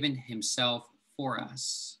has given himself for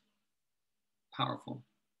us. Powerful.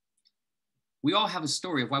 We all have a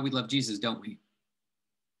story of why we love Jesus, don't we?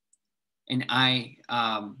 And I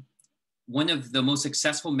one of the most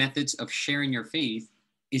successful methods of sharing your faith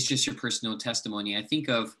is just your personal testimony. I think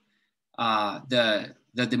of the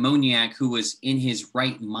demoniac who was in his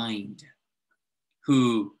right mind,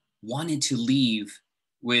 who wanted to leave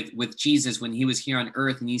with Jesus when he was here on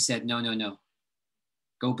earth. And he said, no, no, no,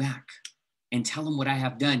 go back and tell him what I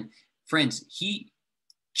have done. Friends, he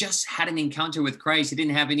just had an encounter with Christ. He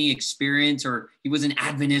didn't have any experience, or he was an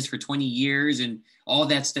Adventist for 20 years and all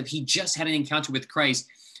that stuff. He just had an encounter with Christ.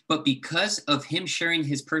 But because of him sharing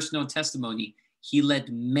his personal testimony, he led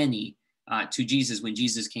many to Jesus. When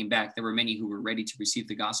Jesus came back, there were many who were ready to receive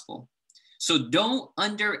the gospel. So don't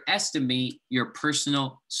underestimate your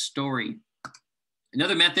personal story.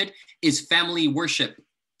 Another method is family worship.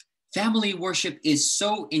 Family worship is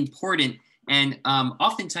so important. And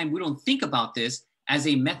oftentimes we don't think about this as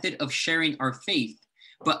a method of sharing our faith.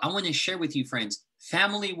 But I want to share with you, friends,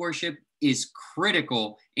 family worship is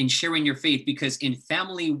critical in sharing your faith, because in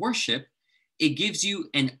family worship, it gives you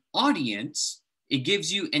an audience, it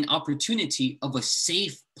gives you an opportunity of a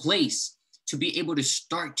safe place to be able to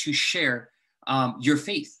start to share your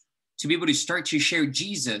faith, to be able to start to share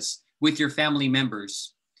Jesus with your family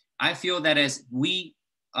members. I feel that as we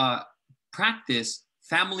practice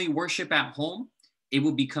family worship at home, it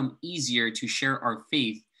will become easier to share our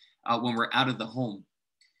faith when we're out of the home.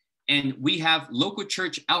 And we have local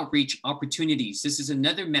church outreach opportunities. This is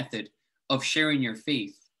another method of sharing your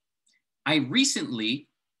faith. I recently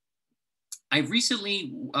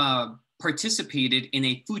participated in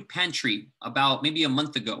a food pantry about maybe a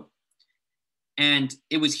month ago. And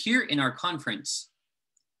it was here in our conference.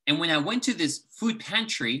 And when I went to this food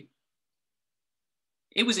pantry,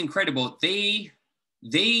 it was incredible. They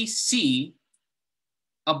see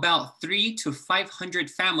about 300 to 500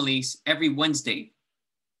 families every Wednesday.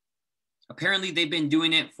 Apparently, they've been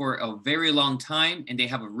doing it for a very long time, and they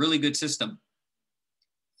have a really good system.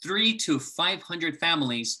 300 to 500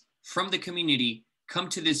 families from the community come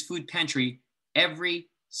to this food pantry every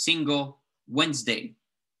single Wednesday.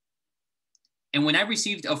 And when I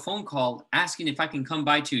received a phone call asking if I can come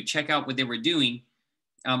by to check out what they were doing,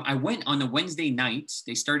 I went on a Wednesday night.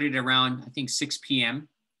 They started around, I think, 6 p.m.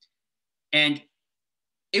 And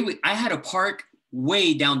I had to park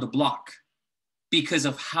way down the block because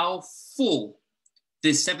of how full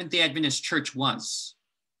this Seventh-day Adventist church was.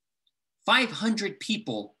 500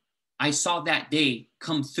 people I saw that day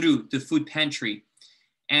come through the food pantry.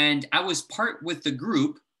 And I was part with the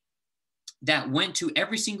group that went to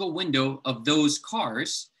every single window of those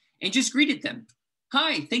cars and just greeted them.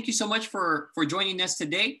 Hi, thank you so much for joining us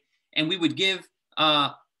today. And we would give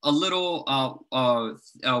a little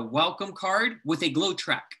welcome card with a glow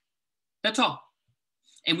track. That's all.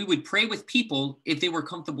 And we would pray with people if they were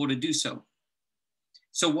comfortable to do so.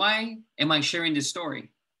 So why am I sharing this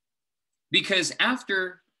story? Because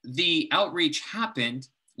after the outreach happened,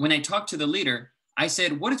 when I talked to the leader, I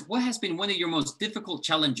said, what has been one of your most difficult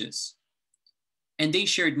challenges? And they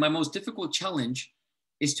shared, my most difficult challenge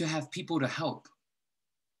is to have people to help.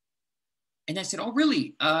 And I said, oh,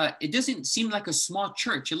 really? It doesn't seem like a small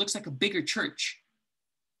church. It looks like a bigger church.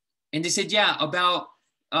 And they said, yeah, about,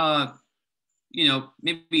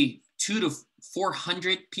 maybe 200 to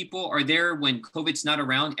 400 people are there when COVID's not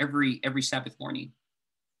around every Sabbath morning.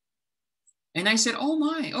 And I said, oh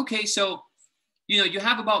my, okay. So, you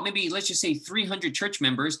have about maybe, let's just say 300 church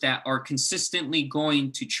members that are consistently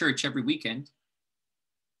going to church every weekend.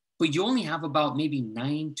 But you only have about maybe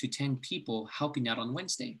 9 to 10 people helping out on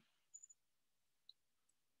Wednesday.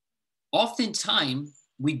 Oftentimes,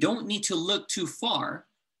 we don't need to look too far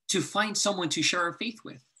to find someone to share our faith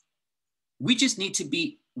with. We just need to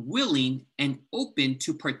be willing and open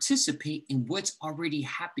to participate in what's already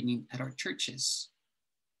happening at our churches.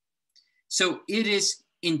 So it is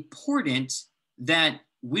important that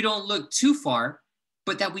we don't look too far,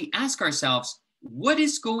 but that we ask ourselves, what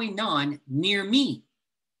is going on near me?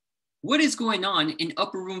 What is going on in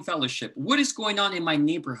Upper Room Fellowship? What is going on in my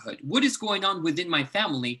neighborhood? What is going on within my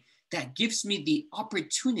family that gives me the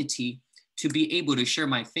opportunity to be able to share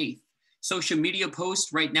my faith? Social media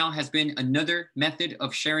posts right now has been another method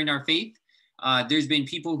of sharing our faith. There's been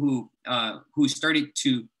people who started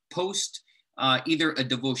to post either a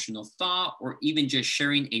devotional thought or even just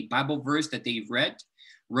sharing a Bible verse that they've read.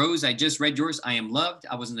 Rose, I just read yours. I am loved.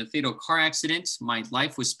 I was in a fatal car accident. My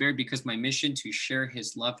life was spared because my mission to share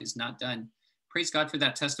his love is not done. Praise God for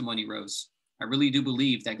that testimony, Rose. I really do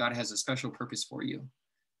believe that God has a special purpose for you.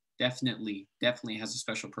 Definitely has a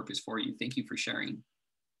special purpose for you. Thank you for sharing.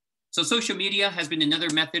 So social media has been another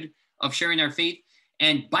method of sharing our faith,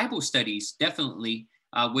 and Bible studies, definitely,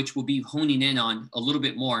 which we'll be honing in on a little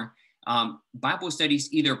bit more. Bible studies,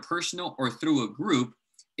 either personal or through a group,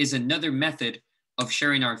 is another method of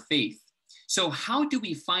sharing our faith. So how do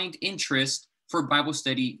we find interest for Bible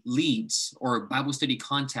study leads or Bible study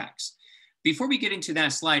contacts? Before we get into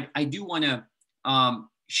that slide, I do want to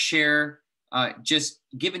share, just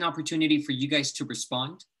give an opportunity for you guys to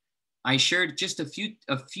respond. I shared just a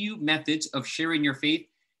few methods of sharing your faith.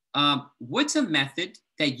 What's a method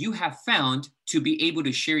that you have found to be able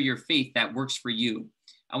to share your faith that works for you?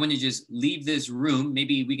 I want to just leave this room.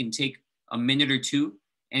 Maybe we can take a minute or two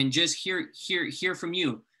and just hear from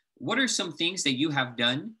you. What are some things that you have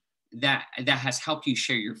done that has helped you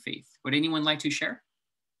share your faith? Would anyone like to share?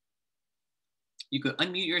 You could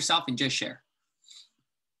unmute yourself and just share.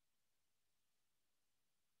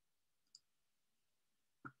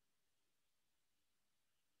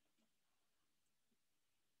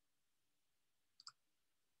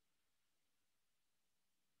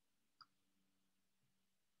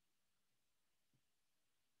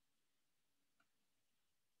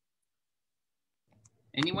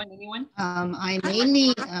 Anyone?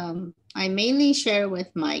 I mainly share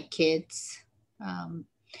with my kids,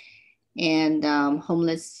 and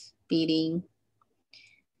homeless feeding,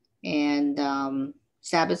 and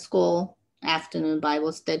Sabbath school, afternoon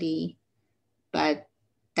Bible study, but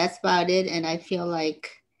that's about it. And I feel like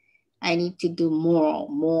I need to do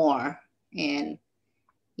more. And,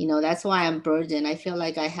 you know, that's why I'm burdened. I feel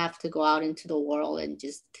like I have to go out into the world and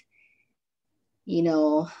just, you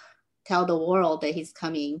know, tell the world that he's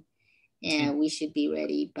coming and we should be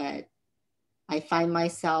ready. But I find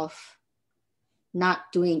myself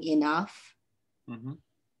not doing enough. Mm-hmm.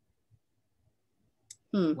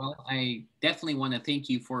 Well, I definitely want to thank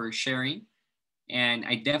you for sharing. And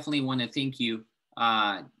I definitely want to thank you.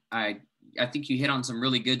 I think you hit on some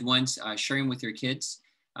really good ones, sharing with your kids,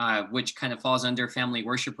 which kind of falls under family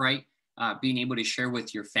worship, right? Being able to share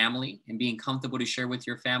with your family and being comfortable to share with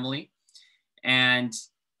your family. And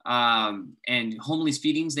homeless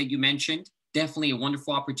feedings that you mentioned, definitely a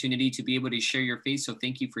wonderful opportunity to be able to share your faith. So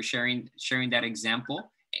thank you for sharing that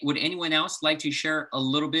example. Would anyone else like to share a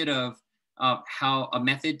little bit of how a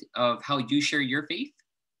method of how you share your faith?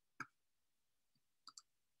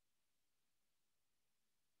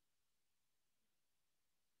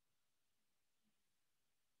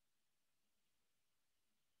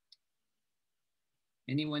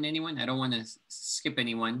 Anyone? I don't want to skip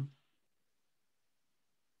anyone.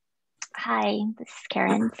 Hi, this is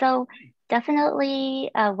Karen. So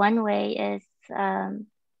definitely one way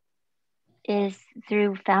is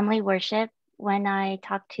through family worship. When I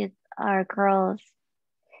talk to our girls,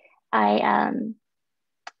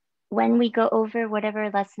 when we go over whatever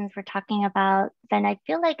lessons we're talking about, then I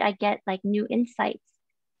feel like I get like new insights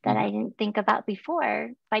that I didn't think about before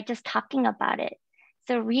by just talking about it.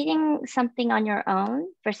 So reading something on your own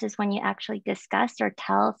versus when you actually discuss or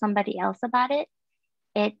tell somebody else about it,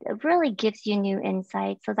 it really gives you new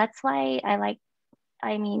insights. So that's why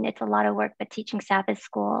it's a lot of work, but teaching Sabbath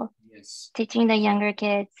school, yes, teaching the younger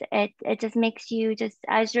kids, it just makes you just,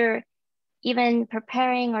 as you're even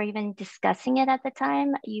preparing or even discussing it at the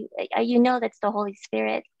time, you know that's the Holy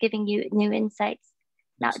Spirit giving you new insights,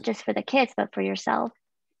 not just for the kids, but for yourself.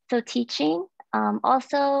 So teaching,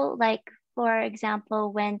 also like, for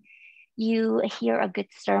example, when you hear a good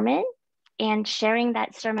sermon and sharing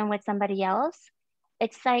that sermon with somebody else,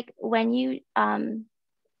 it's like when you,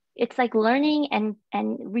 it's like learning and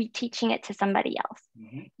reteaching it to somebody else.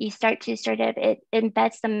 You start to it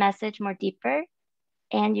embeds the message more deeper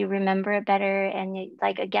and you remember it better. And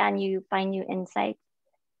again, you find new insights.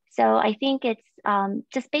 So I think it's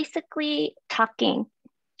just basically talking,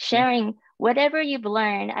 sharing whatever you've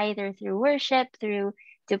learned, either through worship, through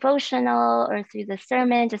devotional, or through the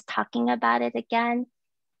sermon, just talking about it again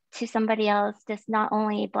to somebody else, just not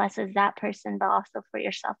only blesses that person, but also for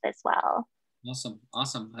yourself as well.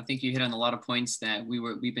 Awesome. I think you hit on a lot of points that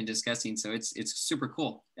we've been discussing. So it's super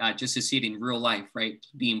cool just to see it in real life, right?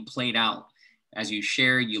 Being played out as you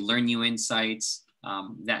share, you learn new insights.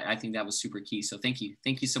 That I think that was super key. So thank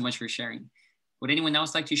you so much for sharing. Would anyone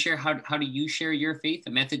else like to share how do you share your faith?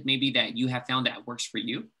 A method maybe that you have found that works for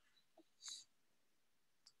you?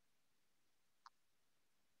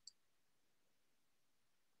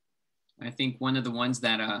 I think one of the ones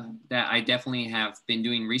that I definitely have been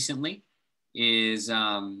doing recently is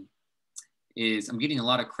I'm getting a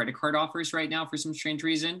lot of credit card offers right now for some strange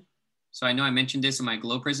reason. So I know I mentioned this in my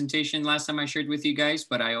Glow presentation last time I shared with you guys,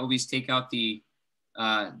 but I always take out the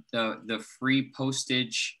free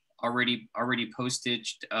postage already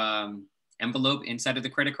postaged envelope inside of the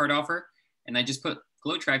credit card offer, and I just put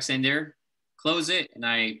Glow tracks in there, close it, and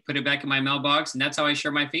I put it back in my mailbox, and that's how I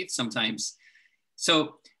share my faith sometimes.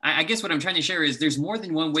 So I guess what I'm trying to share is there's more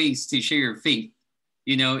than one ways to share your faith.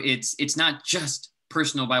 You know, it's not just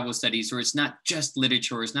personal Bible studies, or it's not just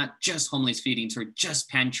literature, or it's not just homeless feedings, or just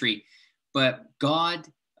pantry, but God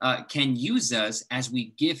can use us as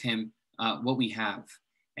we give him what we have.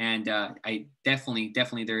 And I definitely,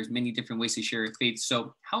 there's many different ways to share faith.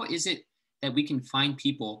 So how is it that we can find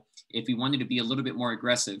people, if we wanted to be a little bit more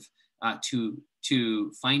aggressive,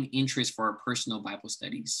 to find interest for our personal Bible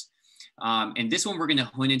studies? And this one, we're going to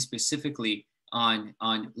hone in specifically on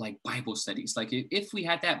like Bible studies. Like if we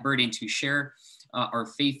had that burden to share our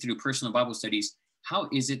faith through personal Bible studies, how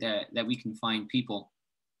is it that we can find people?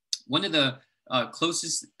 One of the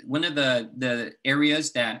the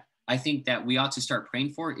areas that I think that we ought to start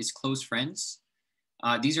praying for is close friends.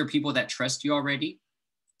 These are people that trust you already.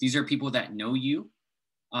 These are people that know you.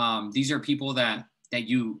 These are people that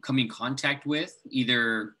you come in contact with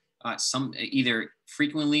either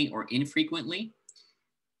frequently or infrequently.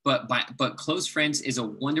 But close friends is a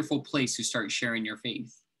wonderful place to start sharing your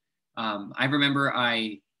faith. I remember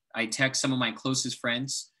I text some of my closest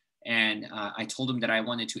friends, and I told them that I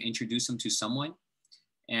wanted to introduce them to someone,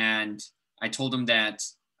 and I told them that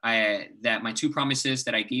my two promises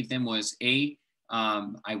that I gave them was I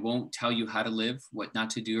won't tell you how to live, what not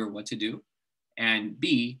to do or what to do, and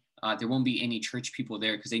B, there won't be any church people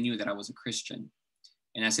there, because they knew that I was a Christian.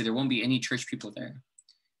 And I said there won't be any church people there.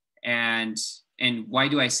 And why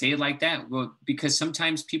do I say it like that? Well, because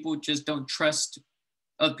sometimes people just don't trust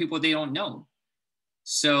other people they don't know.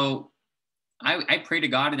 So I pray to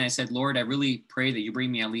God, and I said, Lord, I really pray that you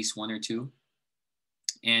bring me at least one or two.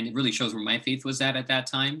 And it really shows where my faith was at that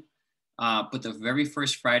time. But the very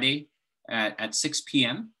first Friday at 6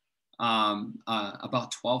 p.m.,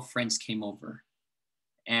 about 12 friends came over.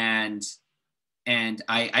 And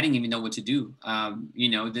I didn't even know what to do.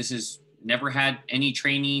 This is never had any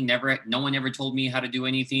training, no one ever told me how to do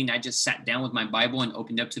anything. I just sat down with my Bible and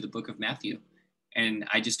opened up to the book of Matthew. And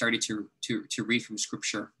I just started to read from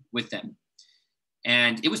scripture with them.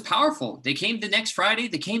 And it was powerful. They came the next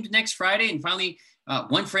Friday, and finally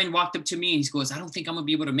one friend walked up to me and he goes, I don't think I'm gonna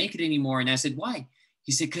be able to make it anymore. And I said, why?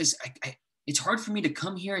 He said, because it's hard for me to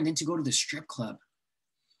come here and then to go to the strip club.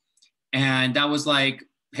 And I was like,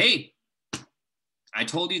 hey, I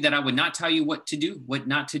told you that I would not tell you what to do, what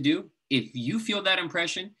not to do. If you feel that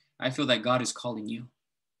impression, I feel that God is calling you.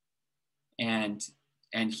 And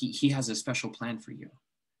he has a special plan for you.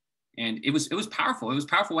 And it was powerful. It was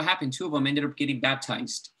powerful what happened. Two of them ended up getting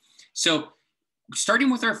baptized. So starting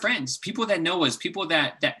with our friends, people that know us, people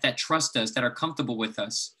that trust us, that are comfortable with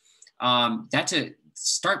us, that to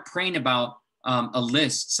start praying about a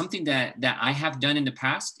list. Something that I have done in the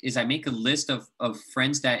past is I make a list of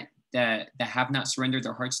friends that have not surrendered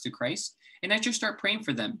their hearts to Christ. And I just start praying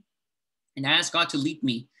for them. And I ask God to lead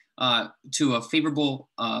me to a favorable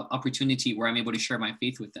opportunity where I'm able to share my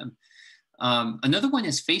faith with them. Another one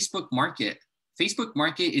is Facebook Market. Facebook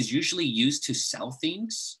Market is usually used to sell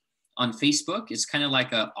things on Facebook. It's kind of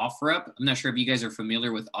like a OfferUp. I'm not sure if you guys are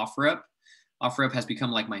familiar with OfferUp. OfferUp has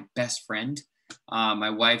become like my best friend. My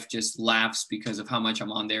wife just laughs because of how much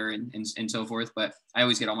I'm on there and so forth, but I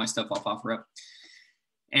always get all my stuff off OfferUp.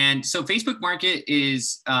 And so Facebook Market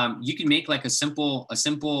is, you can make like a simple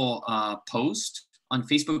post on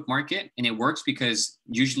Facebook Market, and it works because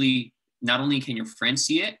usually not only can your friends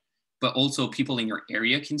see it, but also people in your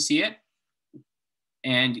area can see it.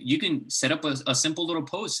 And you can set up a simple little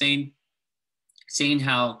post saying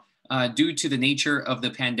how due to the nature of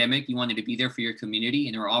the pandemic, you wanted to be there for your community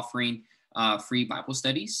and are offering free Bible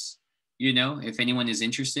studies. You know, if anyone is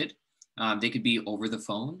interested, they could be over the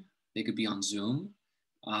phone, they could be on Zoom,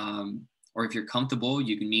 or if you're comfortable,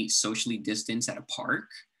 you can meet socially distanced at a park.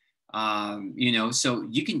 So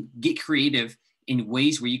you can get creative in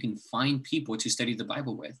ways where you can find people to study the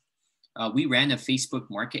Bible with. We ran a Facebook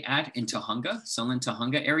Market ad in Tahunga, Sunland,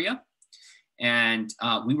 Tahunga area. And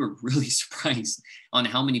we were really surprised on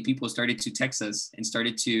how many people started to text us and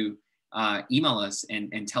started to email us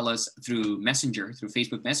and tell us through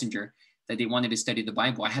Facebook Messenger, that they wanted to study the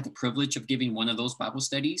Bible. I had the privilege of giving one of those Bible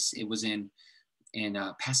studies. It was in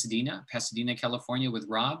Pasadena, California with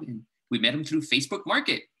Rob. And we met him through Facebook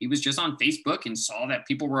Market. He was just on Facebook and saw that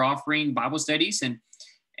people were offering Bible studies, and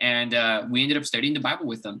we ended up studying the Bible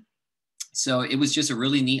with them. So it was just a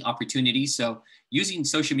really neat opportunity. So using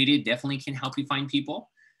social media definitely can help you find people.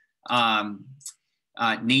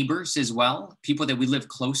 Neighbors as well, people that we live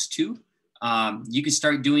close to. You can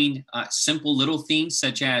start doing simple little things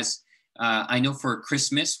such as, I know for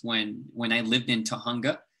Christmas when I lived in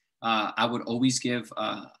Tahunga, I would always give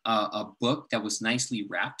a book that was nicely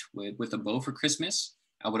wrapped with a bow for Christmas.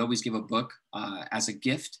 I would always give a book as a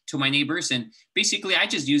gift to my neighbors. And basically I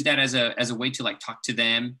just use that as a way to like talk to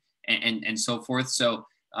them and so forth. So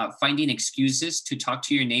finding excuses to talk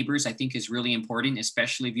to your neighbors, I think, is really important,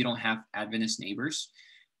 especially if you don't have Adventist neighbors.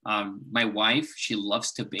 My wife, she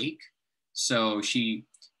loves to bake. So she,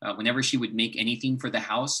 whenever she would make anything for the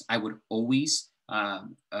house, I would always,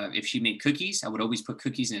 if she made cookies, I would always put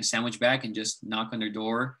cookies in a sandwich bag and just knock on their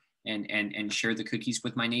door and share the cookies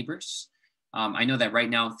with my neighbors. I know that right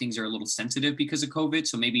now things are a little sensitive because of COVID.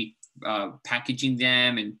 So maybe packaging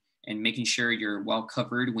them and making sure you're well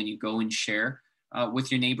covered when you go and share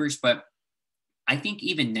with your neighbors. But I think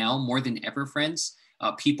even now more than ever, friends,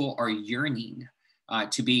 people are yearning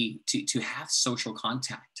to have social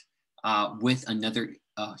contact with another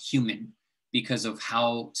human because of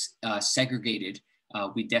how segregated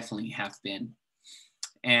we definitely have been.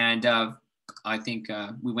 And I think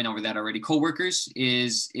we went over that already. Coworkers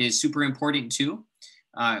is super important too.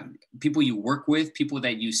 People you work with, people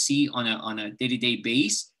that you see on a day-to-day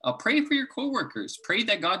base. Pray for your coworkers. Pray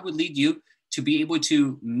that God would lead you to be able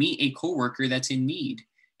to meet a coworker that's in need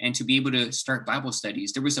and to be able to start Bible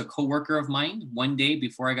studies. There was a coworker of mine one day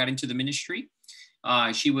before I got into the ministry.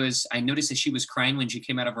 I noticed that she was crying when she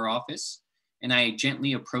came out of her office, and I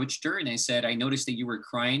gently approached her and I said, I noticed that you were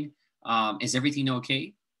crying. Is everything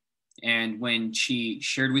okay? And when she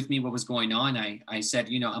shared with me what was going on, I said,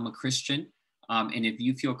 I'm a Christian. And if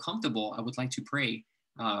you feel comfortable, I would like to pray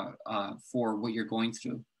for what you're going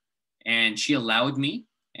through. And she allowed me.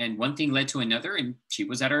 And one thing led to another. And she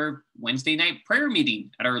was at our Wednesday night prayer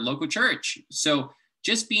meeting at our local church. So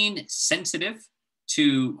just being sensitive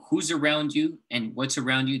to who's around you and what's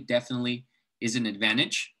around you definitely is an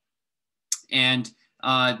advantage. And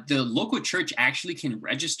the local church actually can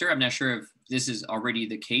register. I'm not sure if this is already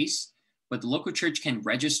the case, but the local church can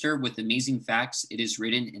register with Amazing Facts. It is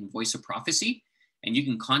written in Voice of Prophecy, and you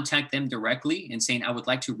can contact them directly and saying, I would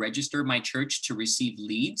like to register my church to receive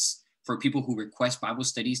leads for people who request Bible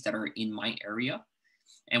studies that are in my area.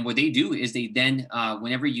 And what they do is they then,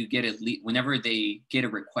 whenever they get a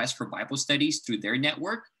request for Bible studies through their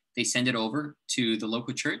network, they send it over to the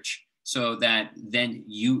local church so that then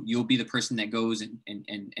you'll be the person that goes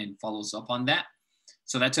and follows up on that.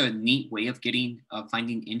 So that's a neat way of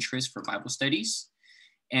finding interest for Bible studies.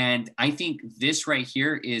 And I think this right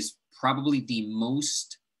here is probably the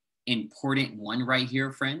most important one right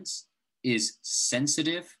here, friends, is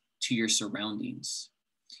sensitive to your surroundings.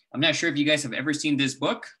 I'm not sure if you guys have ever seen this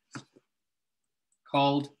book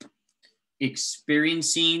called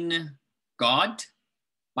Experiencing God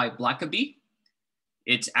by Blackaby.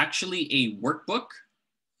 It's actually a workbook,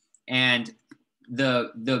 and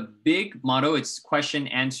the big motto, it's question,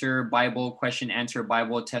 answer, Bible,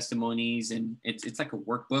 testimonies, and it's like a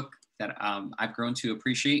workbook that I've grown to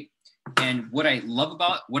appreciate. And what I love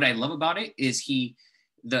about it is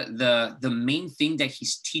the main thing that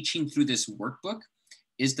he's teaching through this workbook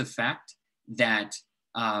is the fact that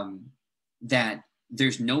that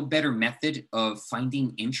there's no better method of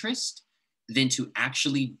finding interest than to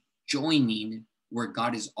actually joining where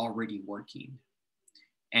God is already working.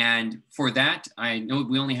 And for that, I know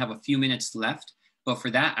we only have a few minutes left, but for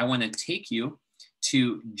that, I want to take you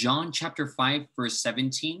to John chapter 5, verse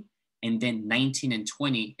 17, and then 19 and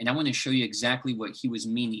 20. And I want to show you exactly what he was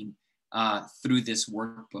meaning through this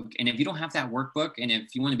workbook. And if you don't have that workbook, and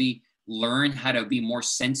if you want to learn how to be more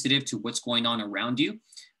sensitive to what's going on around you,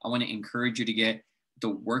 I want to encourage you to get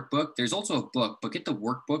the workbook. There's also a book, but get the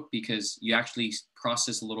workbook because you actually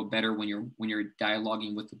process a little better when you're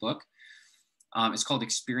dialoguing with the book. It's called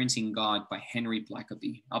Experiencing God by Henry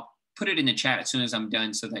Blackaby. I'll put it in the chat as soon as I'm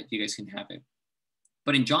done so that you guys can have it.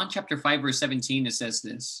 But in John chapter 5, verse 17, it says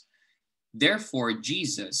this: Therefore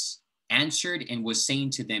Jesus answered and was saying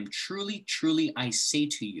to them, Truly, truly, I say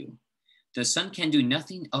to you, the Son can do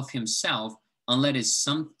nothing of himself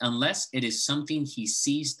unless it is something he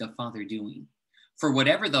sees the Father doing. For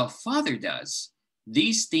whatever the Father does,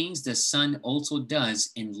 these things the Son also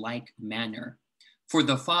does in like manner. For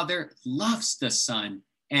the Father loves the Son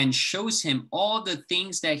and shows him all the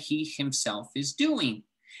things that he himself is doing.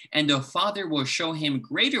 And the Father will show him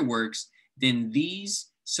greater works than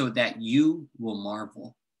these so that you will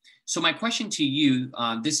marvel. So my question to you,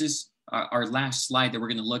 this is our last slide that we're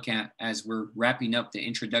going to look at as we're wrapping up the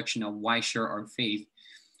introduction of why share our faith.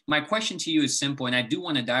 My question to you is simple, and I do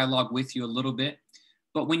want to dialogue with you a little bit.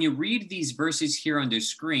 But when you read these verses here on the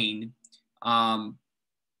screen,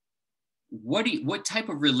 what type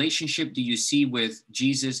of relationship do you see with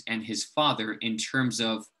Jesus and his Father in terms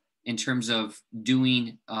of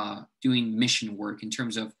doing mission work, in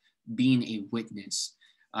terms of being a witness?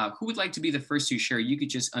 Who would like to be the first to share? You could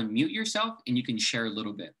just unmute yourself and you can share a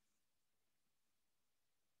little bit.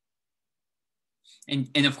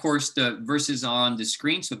 And of course, the verses on the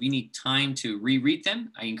screen. So if you need time to reread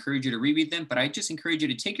them, I encourage you to reread them. But I just encourage you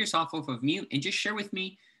to take yourself off of mute and just share with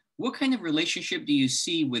me, what kind of relationship do you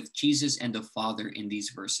see with Jesus and the Father in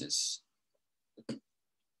these verses?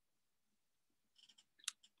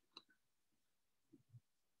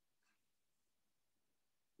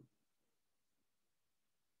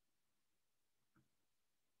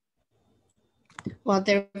 Well,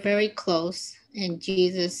 they're very close, and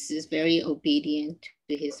Jesus is very obedient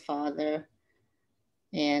to his Father,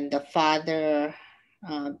 and the Father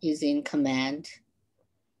is in command.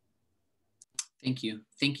 Thank you.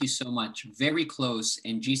 Thank you so much. Very close,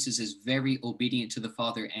 and Jesus is very obedient to the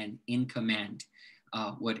Father and in command.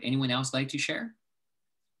 Would anyone else like to share?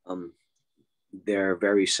 They're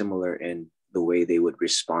very similar in the way they would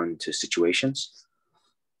respond to situations.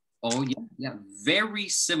 Oh, yeah, very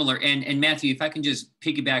similar. And Matthew, if I can just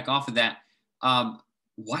piggyback off of that,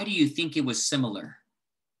 why do you think it was similar?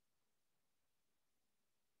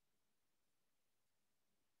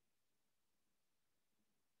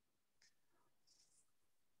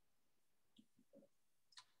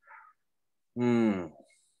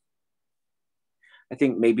 I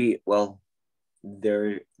think maybe, well,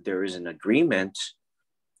 there is an agreement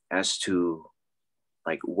as to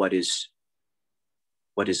like what is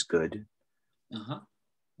good.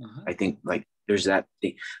 I think like there's that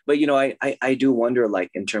thing, but you know, I do wonder,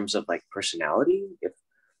 like in terms of like personality, if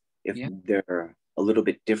they're a little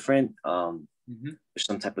bit different, there's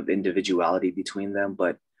some type of individuality between them,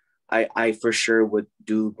 but I for sure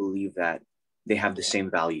do believe that they have the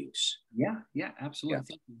same values. Yeah,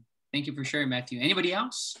 absolutely. Yeah. Thank you for sharing, Matthew. Anybody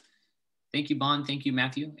else? Thank you, Bon. Thank you,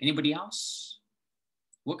 Matthew. Anybody else?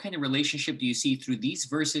 What kind of relationship do you see through these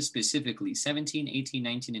verses specifically, 17, 18,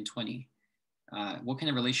 19, and 20? What kind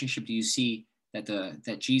of relationship do you see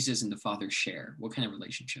that Jesus and the Father share? What kind of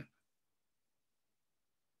relationship?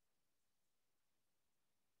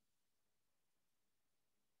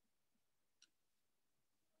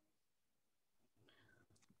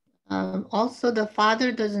 Also, the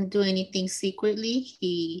Father doesn't do anything secretly.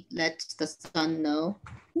 He lets the Son know.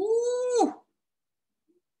 Ooh.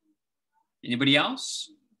 Anybody else?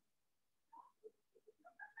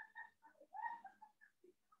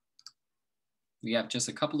 We have just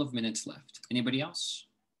a couple of minutes left. Anybody else?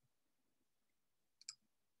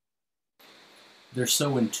 They're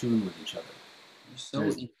so in tune with each other. They're so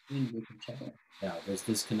in tune with each other. Yeah, there's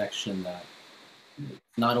this connection that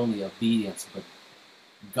not only obedience, but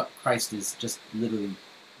Christ is just literally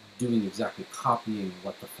doing exactly copying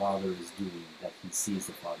what the Father is doing, that he sees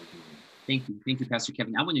the Father doing. Thank you, Pastor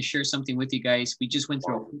Kevin. I want to share something with you guys. We just went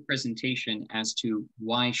through a full presentation as to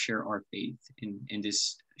why share our faith in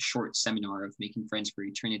this short seminar of Making Friends for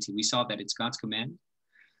Eternity. We saw that it's God's command.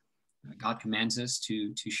 God commands us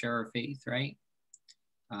to share our faith, right?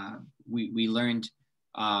 We learned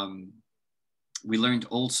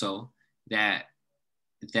also that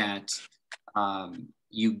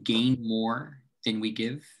you gain more than we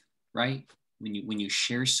give, right? When you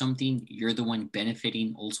share something, you're the one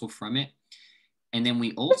benefiting also from it. And then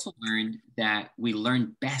we also learned that we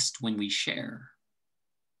learn best when we share.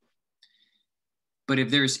 But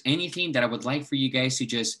if there's anything that I would like for you guys to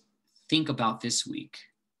just think about this week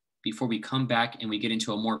before we come back and we get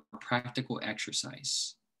into a more practical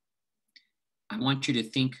exercise, I want you to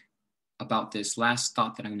think about this last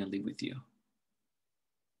thought that I'm going to leave with you.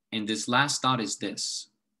 And this last thought is this.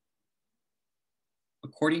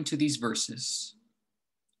 According to these verses,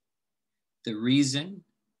 the reason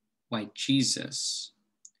why Jesus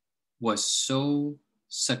was so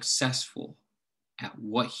successful at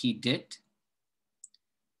what he did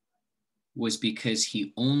was because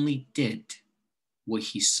he only did what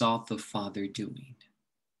he saw the Father doing.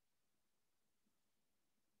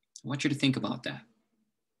 I want you to think about that.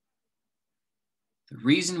 The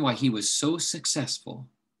reason why he was so successful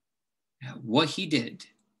at what he did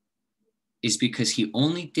is because he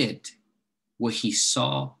only did what he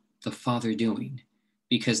saw the Father doing,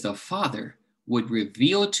 because the Father would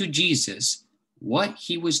reveal to Jesus what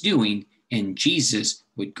he was doing, and Jesus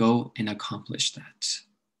would go and accomplish that.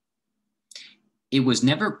 It was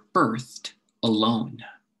never birthed alone.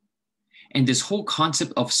 And this whole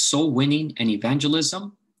concept of soul winning and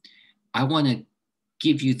evangelism, I want to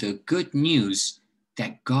give you the good news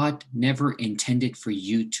that God never intended for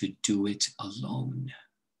you to do it alone.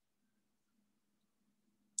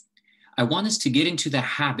 I want us to get into the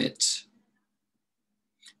habit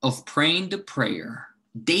of praying the prayer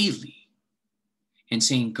daily and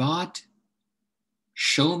saying, God,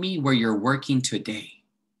 show me where you're working today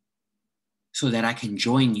so that I can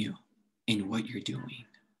join you in what you're doing.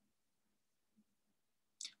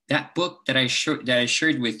 That book that I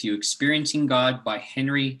shared with you, Experiencing God by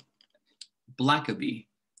Henry Blackaby,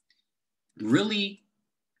 really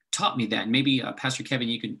taught me that. And maybe Pastor Kevin,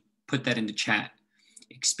 you can put that in the chat.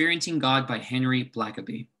 Experiencing God by Henry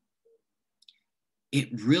Blackaby. It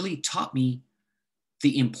really taught me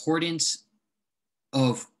the importance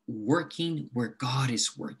of working where God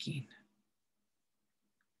is working,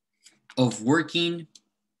 of working,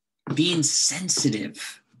 being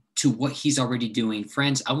sensitive to what he's already doing.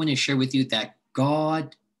 Friends, I want to share with you that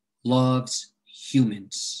God loves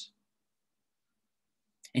humans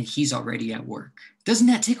and he's already at work. Doesn't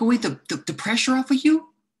that take away the pressure off of you?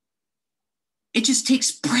 It just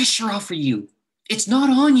takes pressure off of you. It's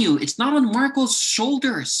not on you. It's not on Marco's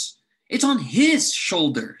shoulders. It's on his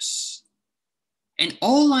shoulders. And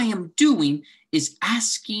all I am doing is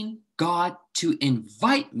asking God to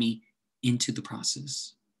invite me into the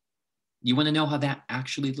process. You want to know how that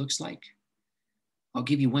actually looks like? I'll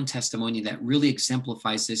give you one testimony that really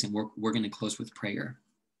exemplifies this, and we're going to close with prayer.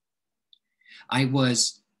 I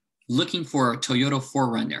was looking for a Toyota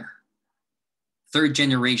 4Runner, 3rd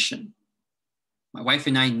generation. My wife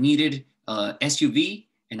and I needed a SUV,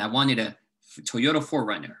 and I wanted a Toyota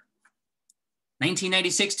 4Runner.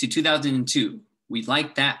 1996 to 2002, we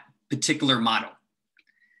liked that particular model.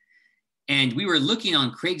 And we were looking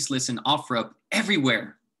on Craigslist and OfferUp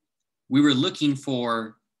everywhere. We were looking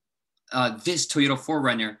for this Toyota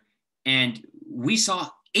 4Runner, and we saw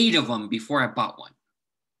 8 of them before I bought one.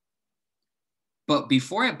 But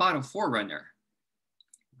before I bought a 4Runner,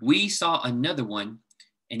 we saw another one,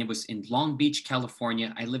 and it was in Long Beach,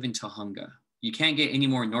 California. I live in Tujunga. You can't get any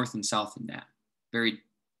more north and south than that. Very,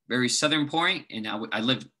 very southern point, and I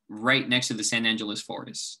lived right next to the San Angeles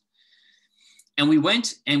forest. And we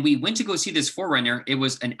went to go see this 4Runner. It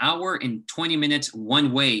was an hour and 20 minutes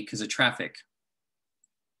one way because of traffic.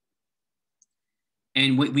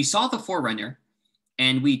 And we saw the 4Runner,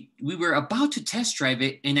 and we were about to test drive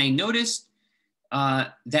it, and I noticed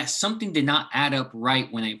that something did not add up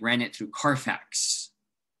right when I ran it through Carfax.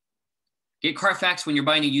 Get Carfax when you're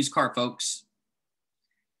buying a used car, folks.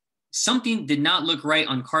 Something did not look right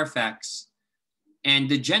on Carfax, and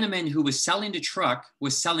the gentleman who was selling the truck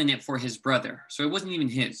was selling it for his brother, so it wasn't even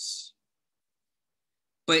his.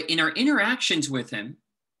 But in our interactions with him,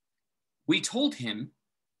 we told him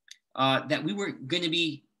that we weren't going to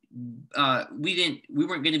be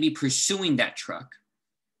pursuing that truck,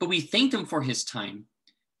 but we thanked him for his time.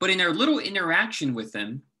 But in our little interaction with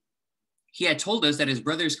him, he had told us that his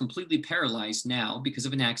brother is completely paralyzed now because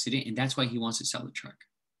of an accident, and that's why he wants to sell the truck.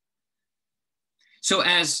 So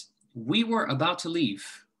as we were about to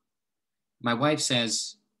leave, my wife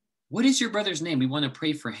says, "What is your brother's name? We want to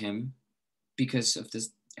pray for him because of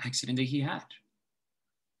this accident that he had."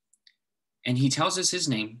 And he tells us his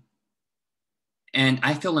name. And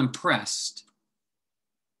I feel impressed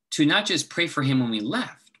to not just pray for him when we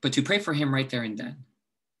left, but to pray for him right there and then.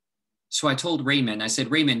 So I told Raymond, I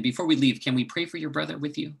said, "Raymond, before we leave, can we pray for your brother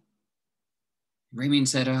with you?" Raymond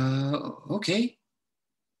said, okay.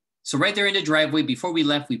 So right there in the driveway, before we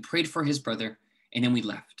left, we prayed for his brother, and then we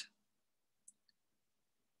left.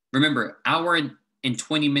 Remember, hour and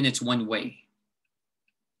 20 minutes one way.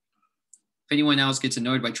 If anyone else gets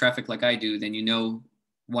annoyed by traffic like I do, then you know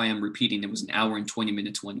why I'm repeating. It was an hour and 20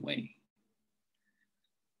 minutes one way.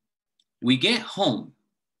 We get home,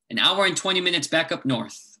 an hour and 20 minutes back up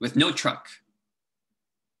north with no truck.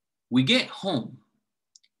 We get home,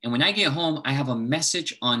 and when I get home, I have a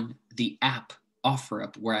message on the app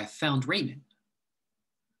OfferUp where I found Raymond.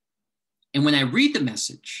 And when I read the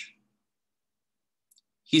message,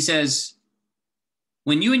 he says,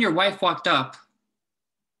 "When you and your wife walked up,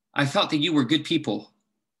 I felt that you were good people.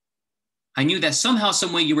 I knew that somehow,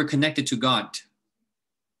 some way you were connected to God.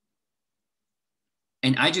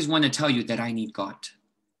 And I just want to tell you that I need God."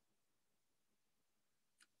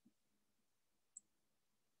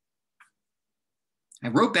 I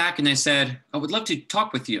wrote back and I said, "I would love to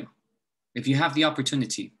talk with you if you have the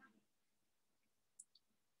opportunity."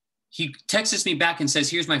 He texts me back and says,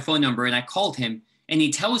 "Here's my phone number." And I called him, and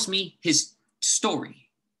he tells me his story.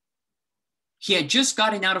 He had just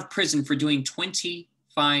gotten out of prison for doing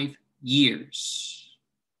 25 years.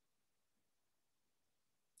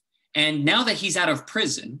 And now that he's out of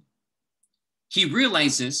prison, he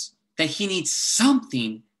realizes that he needs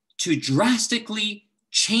something to drastically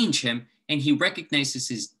change him, and he recognizes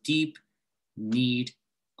his deep need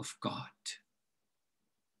of God.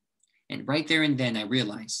 And right there and then I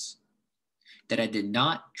realized that I did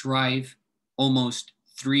not drive almost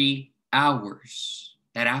 3 hours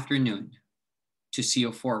that afternoon to see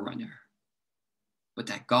a 4Runner, but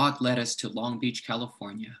that God led us to Long Beach,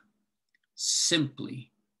 California,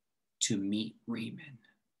 simply to meet Raymond.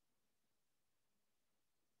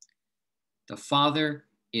 The Father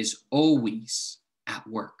is always at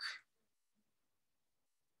work.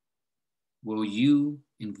 Will you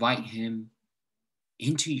invite him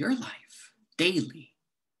into your life daily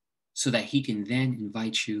so that he can then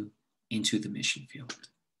invite you into the mission field?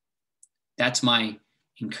 That's my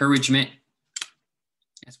encouragement.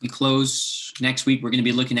 As we close next week, we're going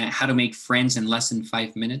to be looking at how to make friends in less than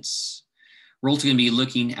 5 minutes. We're also going to be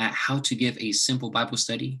looking at how to give a simple Bible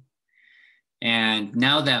study. And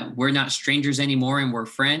now that we're not strangers anymore and we're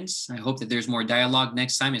friends, I hope that there's more dialogue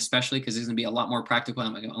next time, especially because there's going to be a lot more practical.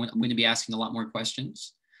 I'm going to be asking a lot more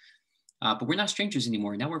questions. But we're not strangers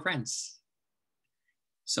anymore. Now we're friends.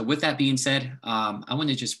 So with that being said, I want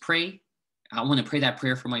to just pray. I want to pray that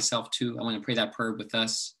prayer for myself too. I want to pray that prayer with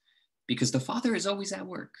us because the Father is always at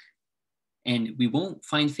work. And we won't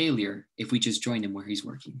find failure if we just join him where he's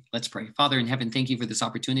working. Let's pray. Father in heaven, thank you for this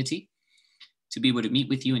opportunity to be able to meet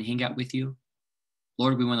with you and hang out with you.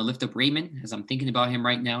 Lord, we want to lift up Raymond as I'm thinking about him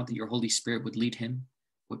right now, that your Holy Spirit would lead him,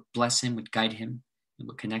 would bless him, would guide him, and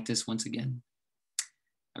would connect us once again.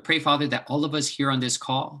 I pray, Father, that all of us here on this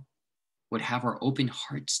call would have our open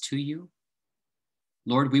hearts to you.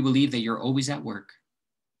 Lord, we believe that you're always at work.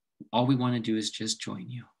 All we want to do is just join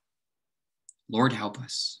you. Lord, help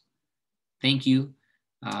us. Thank you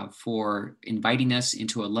for inviting us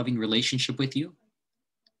into a loving relationship with you.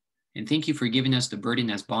 And thank you for giving us the burden,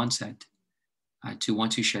 as Bond said, to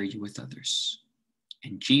want to share you with others.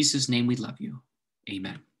 In Jesus' name we love you.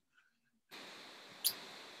 Amen.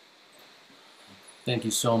 Thank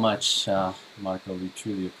you so much, Marco. We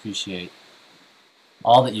truly appreciate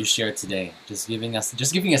all that you shared today. Just giving us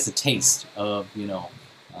a taste of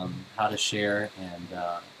how to share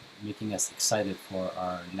and making us excited for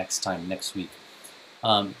our next week.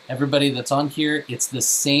 Everybody that's on here, it's the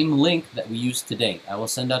same link that we used today. I will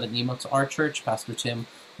send out an email to our church. Pastor Tim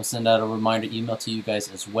will send out a reminder email to you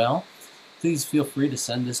guys as well. Please feel free to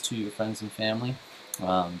send this to your friends and family.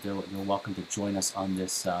 You're welcome to join us on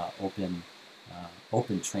this open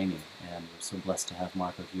training. And we're so blessed to have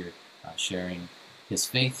Marco here sharing his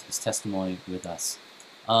faith, his testimony with us.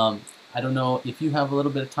 I don't know if you have a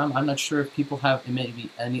little bit of time. I'm not sure if people have maybe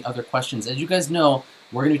any other questions. As you guys know,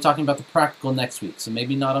 we're going to be talking about the practical next week. So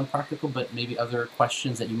maybe not on practical, but maybe other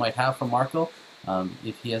questions that you might have for Marco.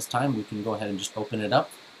 If he has time, we can go ahead and just open it up.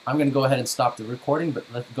 I'm going to go ahead and stop the recording, but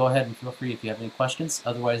let's go ahead and feel free if you have any questions.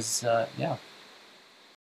 Otherwise, yeah.